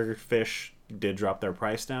bigger fish did drop their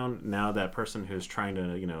price down, now that person who's trying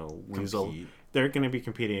to weasel, they're going to be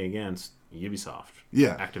competing against Ubisoft,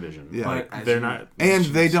 Activision. Yeah, they're not, and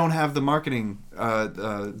they don't have the marketing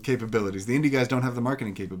capabilities. The indie guys don't have the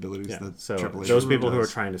marketing capabilities. Yeah. That So AAA those people does. who are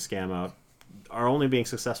trying to scam out are only being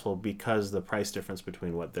successful because the price difference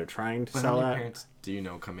between what they're trying to sell how many at. parents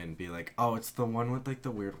come in and be like, oh, it's the one with like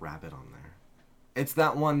the weird rabbit on there. It's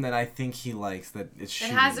that one that I think he likes. That it's.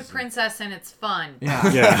 It has a princess and it's fun. Yeah.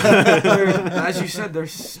 As you said, they're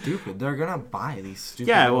stupid. They're gonna buy these stupid.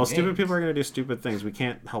 Yeah, well, games. stupid people are going to do stupid things. We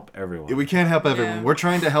can't help everyone. We can't help everyone. Yeah. We're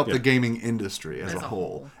trying to help the gaming industry as a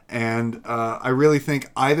whole. And I really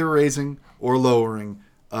think either raising or lowering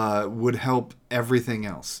would help everything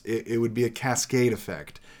else. It would be a cascade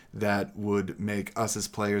effect that would make us as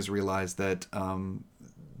players realize that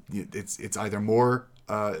it's either more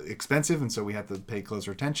expensive and so we have to pay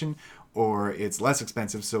closer attention, or it's less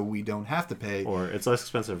expensive so we don't have to pay. Or it's less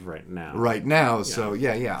expensive right now. Right now, so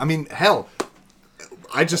yeah. I mean, hell,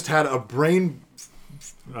 I just had a brain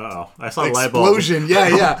I saw a light bulb. explosion.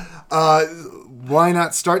 Yeah. Why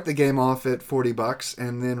not start the game off at $40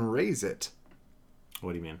 and then raise it?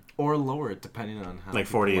 What do you mean? Or lower it depending on how. Like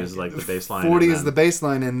 40 is like the baseline. 40 is the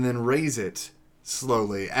baseline, and then raise it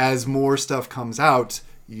slowly. As more stuff comes out,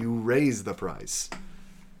 you raise the price.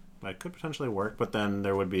 That could potentially work, but then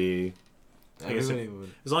there would be... as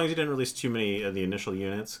long as you didn't release too many of the initial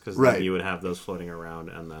units, because then you would have those floating around,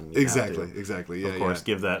 and then you exactly. of course,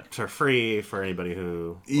 give that for free for anybody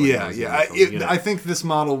who... I think this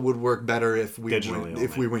model would work better if we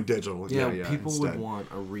went digital. People instead would want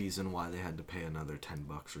a reason why they had to pay another $10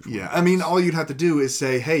 or $20. Yeah, I mean, all you'd have to do is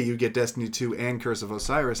say, "Hey, you get Destiny 2 and Curse of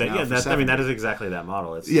Osiris now." That is exactly that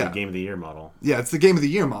model. It's the Game of the Year model. Yeah, it's the Game of the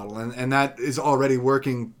Year model, and that is already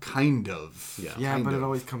working, kind of. Yeah, but it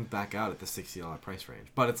always comes back out at the $60 price range.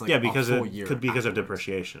 But it's like because a full year because of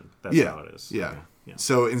depreciation. That's how it is. Yeah.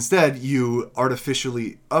 So instead, you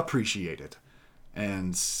artificially appreciate it.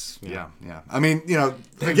 And I mean,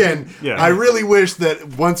 again, I really wish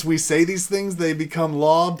that once we say these things, they become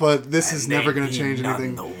law, but this is never going to change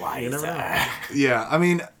anything. Yeah, I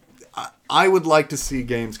mean, I would like to see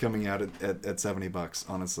games coming out at $70,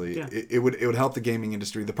 honestly. Yeah. It would help the gaming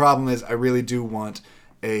industry. The problem is I really do want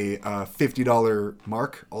a $50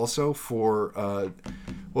 mark also for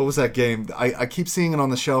what was that game? I keep seeing it on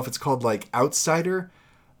the shelf. It's called like Outsider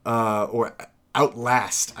or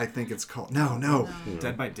Outlast, I think it's called. No.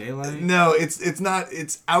 Dead by Daylight? No, it's not.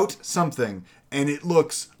 It's Out something, and it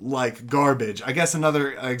looks like garbage. I guess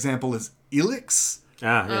another example is Elix.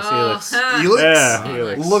 Yes, Elix. Elix? Yeah,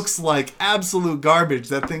 Elix. Looks like absolute garbage.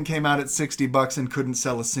 That thing came out at $60 and couldn't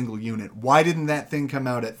sell a single unit. Why didn't that thing come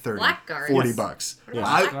out at $40? $40?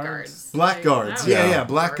 Blackguards. Blackguards. Yeah,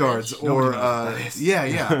 Blackguards. Or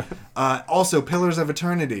also Pillars of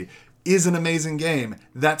Eternity is an amazing game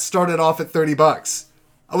that started off at $30.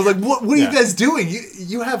 I was like, what are you guys doing?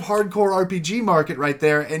 You have hardcore RPG market right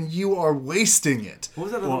there, and you are wasting it. What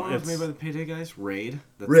was that other one that was made by the Payday guys? Raid?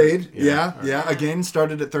 Raid, Again,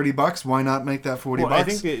 started at $30. Why not make that $40? Well, I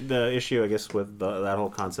think the issue, I guess, with that whole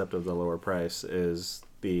concept of the lower price is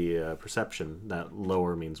the perception that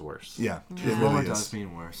lower means worse. Yeah. Lower does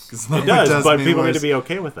mean worse. It does, but people need to be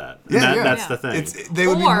okay with that. That's the thing. They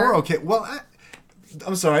would be more okay. Well,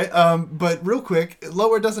 I'm sorry, but real quick,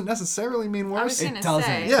 lower doesn't necessarily mean worse. It doesn't.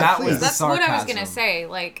 Say, that's what I was gonna say.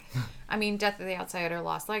 Like, I mean, Death of the Outsider,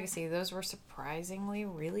 Lost Legacy, those were surprisingly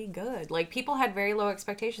really good. Like, people had very low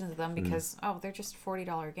expectations of them because they're just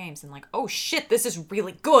 $40 games, and like, oh shit, this is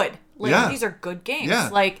really good. Like, these are good games. Yeah.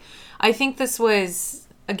 Like, I think this was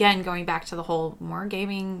again, going back to the whole more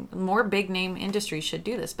big name industries should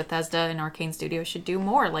do this. Bethesda and Arcane Studios should do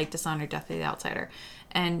more like Dishonored, Death of the Outsider.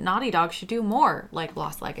 And Naughty Dog should do more like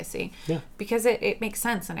Lost Legacy. Yeah. Because it makes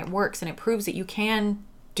sense and it works and it proves that you can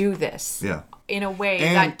do this. Yeah. In a way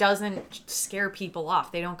that doesn't scare people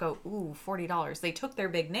off. They don't go, ooh, $40. They took their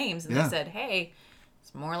big names and they said, hey,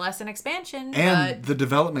 it's more or less an expansion. And the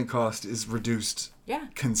development cost is reduced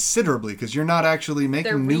considerably because you're not actually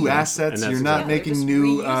making new assets. You're not making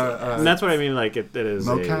new... and that's what I mean, like it is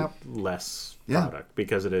mocap. a less product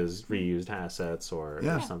because it is reused assets or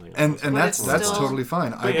something. And that's totally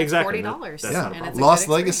fine. Exactly. $40. Yeah. Lost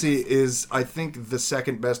Legacy is, I think, the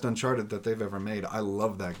second best Uncharted that they've ever made. I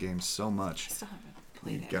love that game so much. I still haven't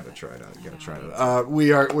played it. You gotta try it out. You gotta try it out.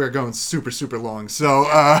 We're going super, super long, so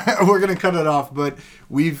we're gonna cut it off. But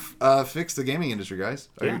we've fixed the gaming industry, guys.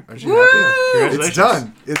 Aren't you happy? It's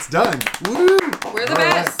done. It's done. Woo! We're the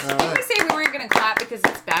best. Didn't we say we weren't gonna clap because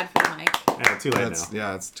it's bad for the mic? Yeah, too late now.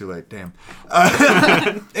 Yeah, it's too late. Damn.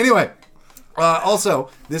 Anyway. Also,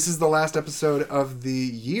 this is the last episode of the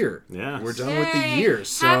year. Yeah, we're done with the year.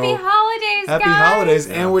 So happy holidays, happy guys. holidays,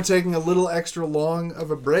 and we're taking a little extra long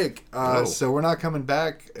of a break. So we're not coming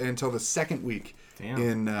back until the second week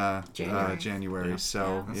in January.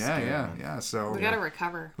 So yeah. So we gotta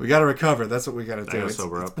recover. We gotta recover. That's what we gotta do. It's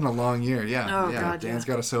sober up. been a long year. Oh, God, Dan's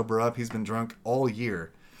got to sober up. He's been drunk all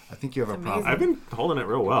year. I think you have a problem. I've been holding it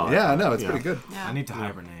real well. Yeah, I know. It's pretty good. Yeah. I need to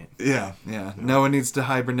hibernate. Yeah. Noah needs to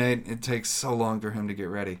hibernate. It takes so long for him to get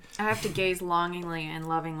ready. I have to gaze longingly and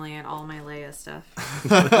lovingly at all my Leia stuff.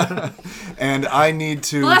 And I need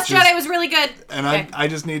to... The Last Jedi was really good. And I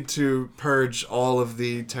just need to purge all of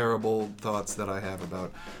the terrible thoughts that I have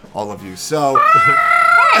about all of you. So...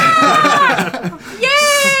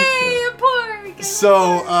 Yay! Poor.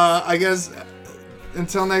 So, I guess...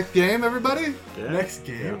 Until next game, everybody. Yeah. Next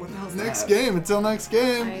game? What the hell's Next that? game. Until next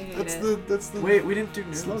game. I hate That's the Wait, we didn't do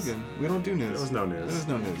news. slogan. We don't do news. There was no news. There was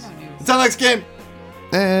no news. Until next game.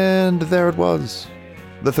 And there it was.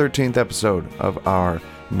 The 13th episode of our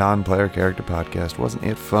non-player character podcast. Wasn't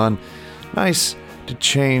it fun? Nice to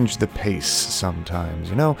change the pace sometimes,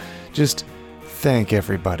 you know? Just thank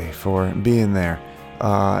everybody for being there.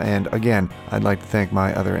 And again, I'd like to thank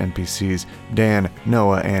my other NPCs, Dan,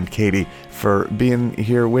 Noah, and Katie, for being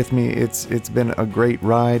here with me. It's been a great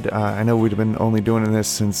ride. I know we've been only doing this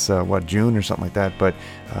since, June or something like that, but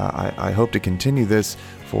I hope to continue this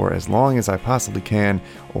for as long as I possibly can,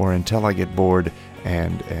 or until I get bored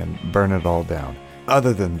and burn it all down.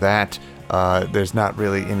 Other than that, there's not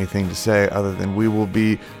really anything to say other than we will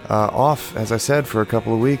be off, as I said, for a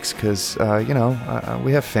couple of weeks because,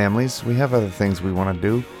 we have families. We have other things we want to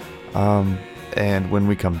do. And when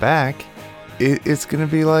we come back, it's going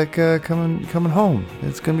to be like coming home.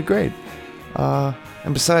 It's going to be great.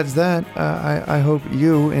 And besides that, I hope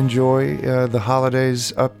you enjoy the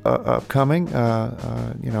holidays upcoming,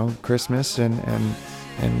 Christmas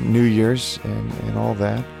and New Year's and all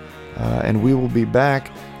that. And we will be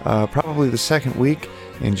back probably the second week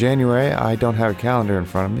in January. I don't have a calendar in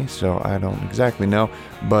front of me, so I don't exactly know,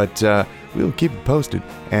 but we will keep it posted.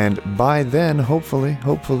 And by then, hopefully,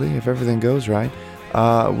 if everything goes right,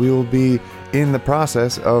 we will be in the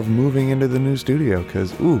process of moving into the new studio,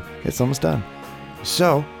 because, it's almost done.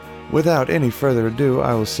 So, without any further ado,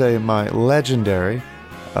 I will say my legendary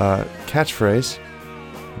catchphrase.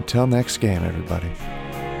 Until next game, everybody.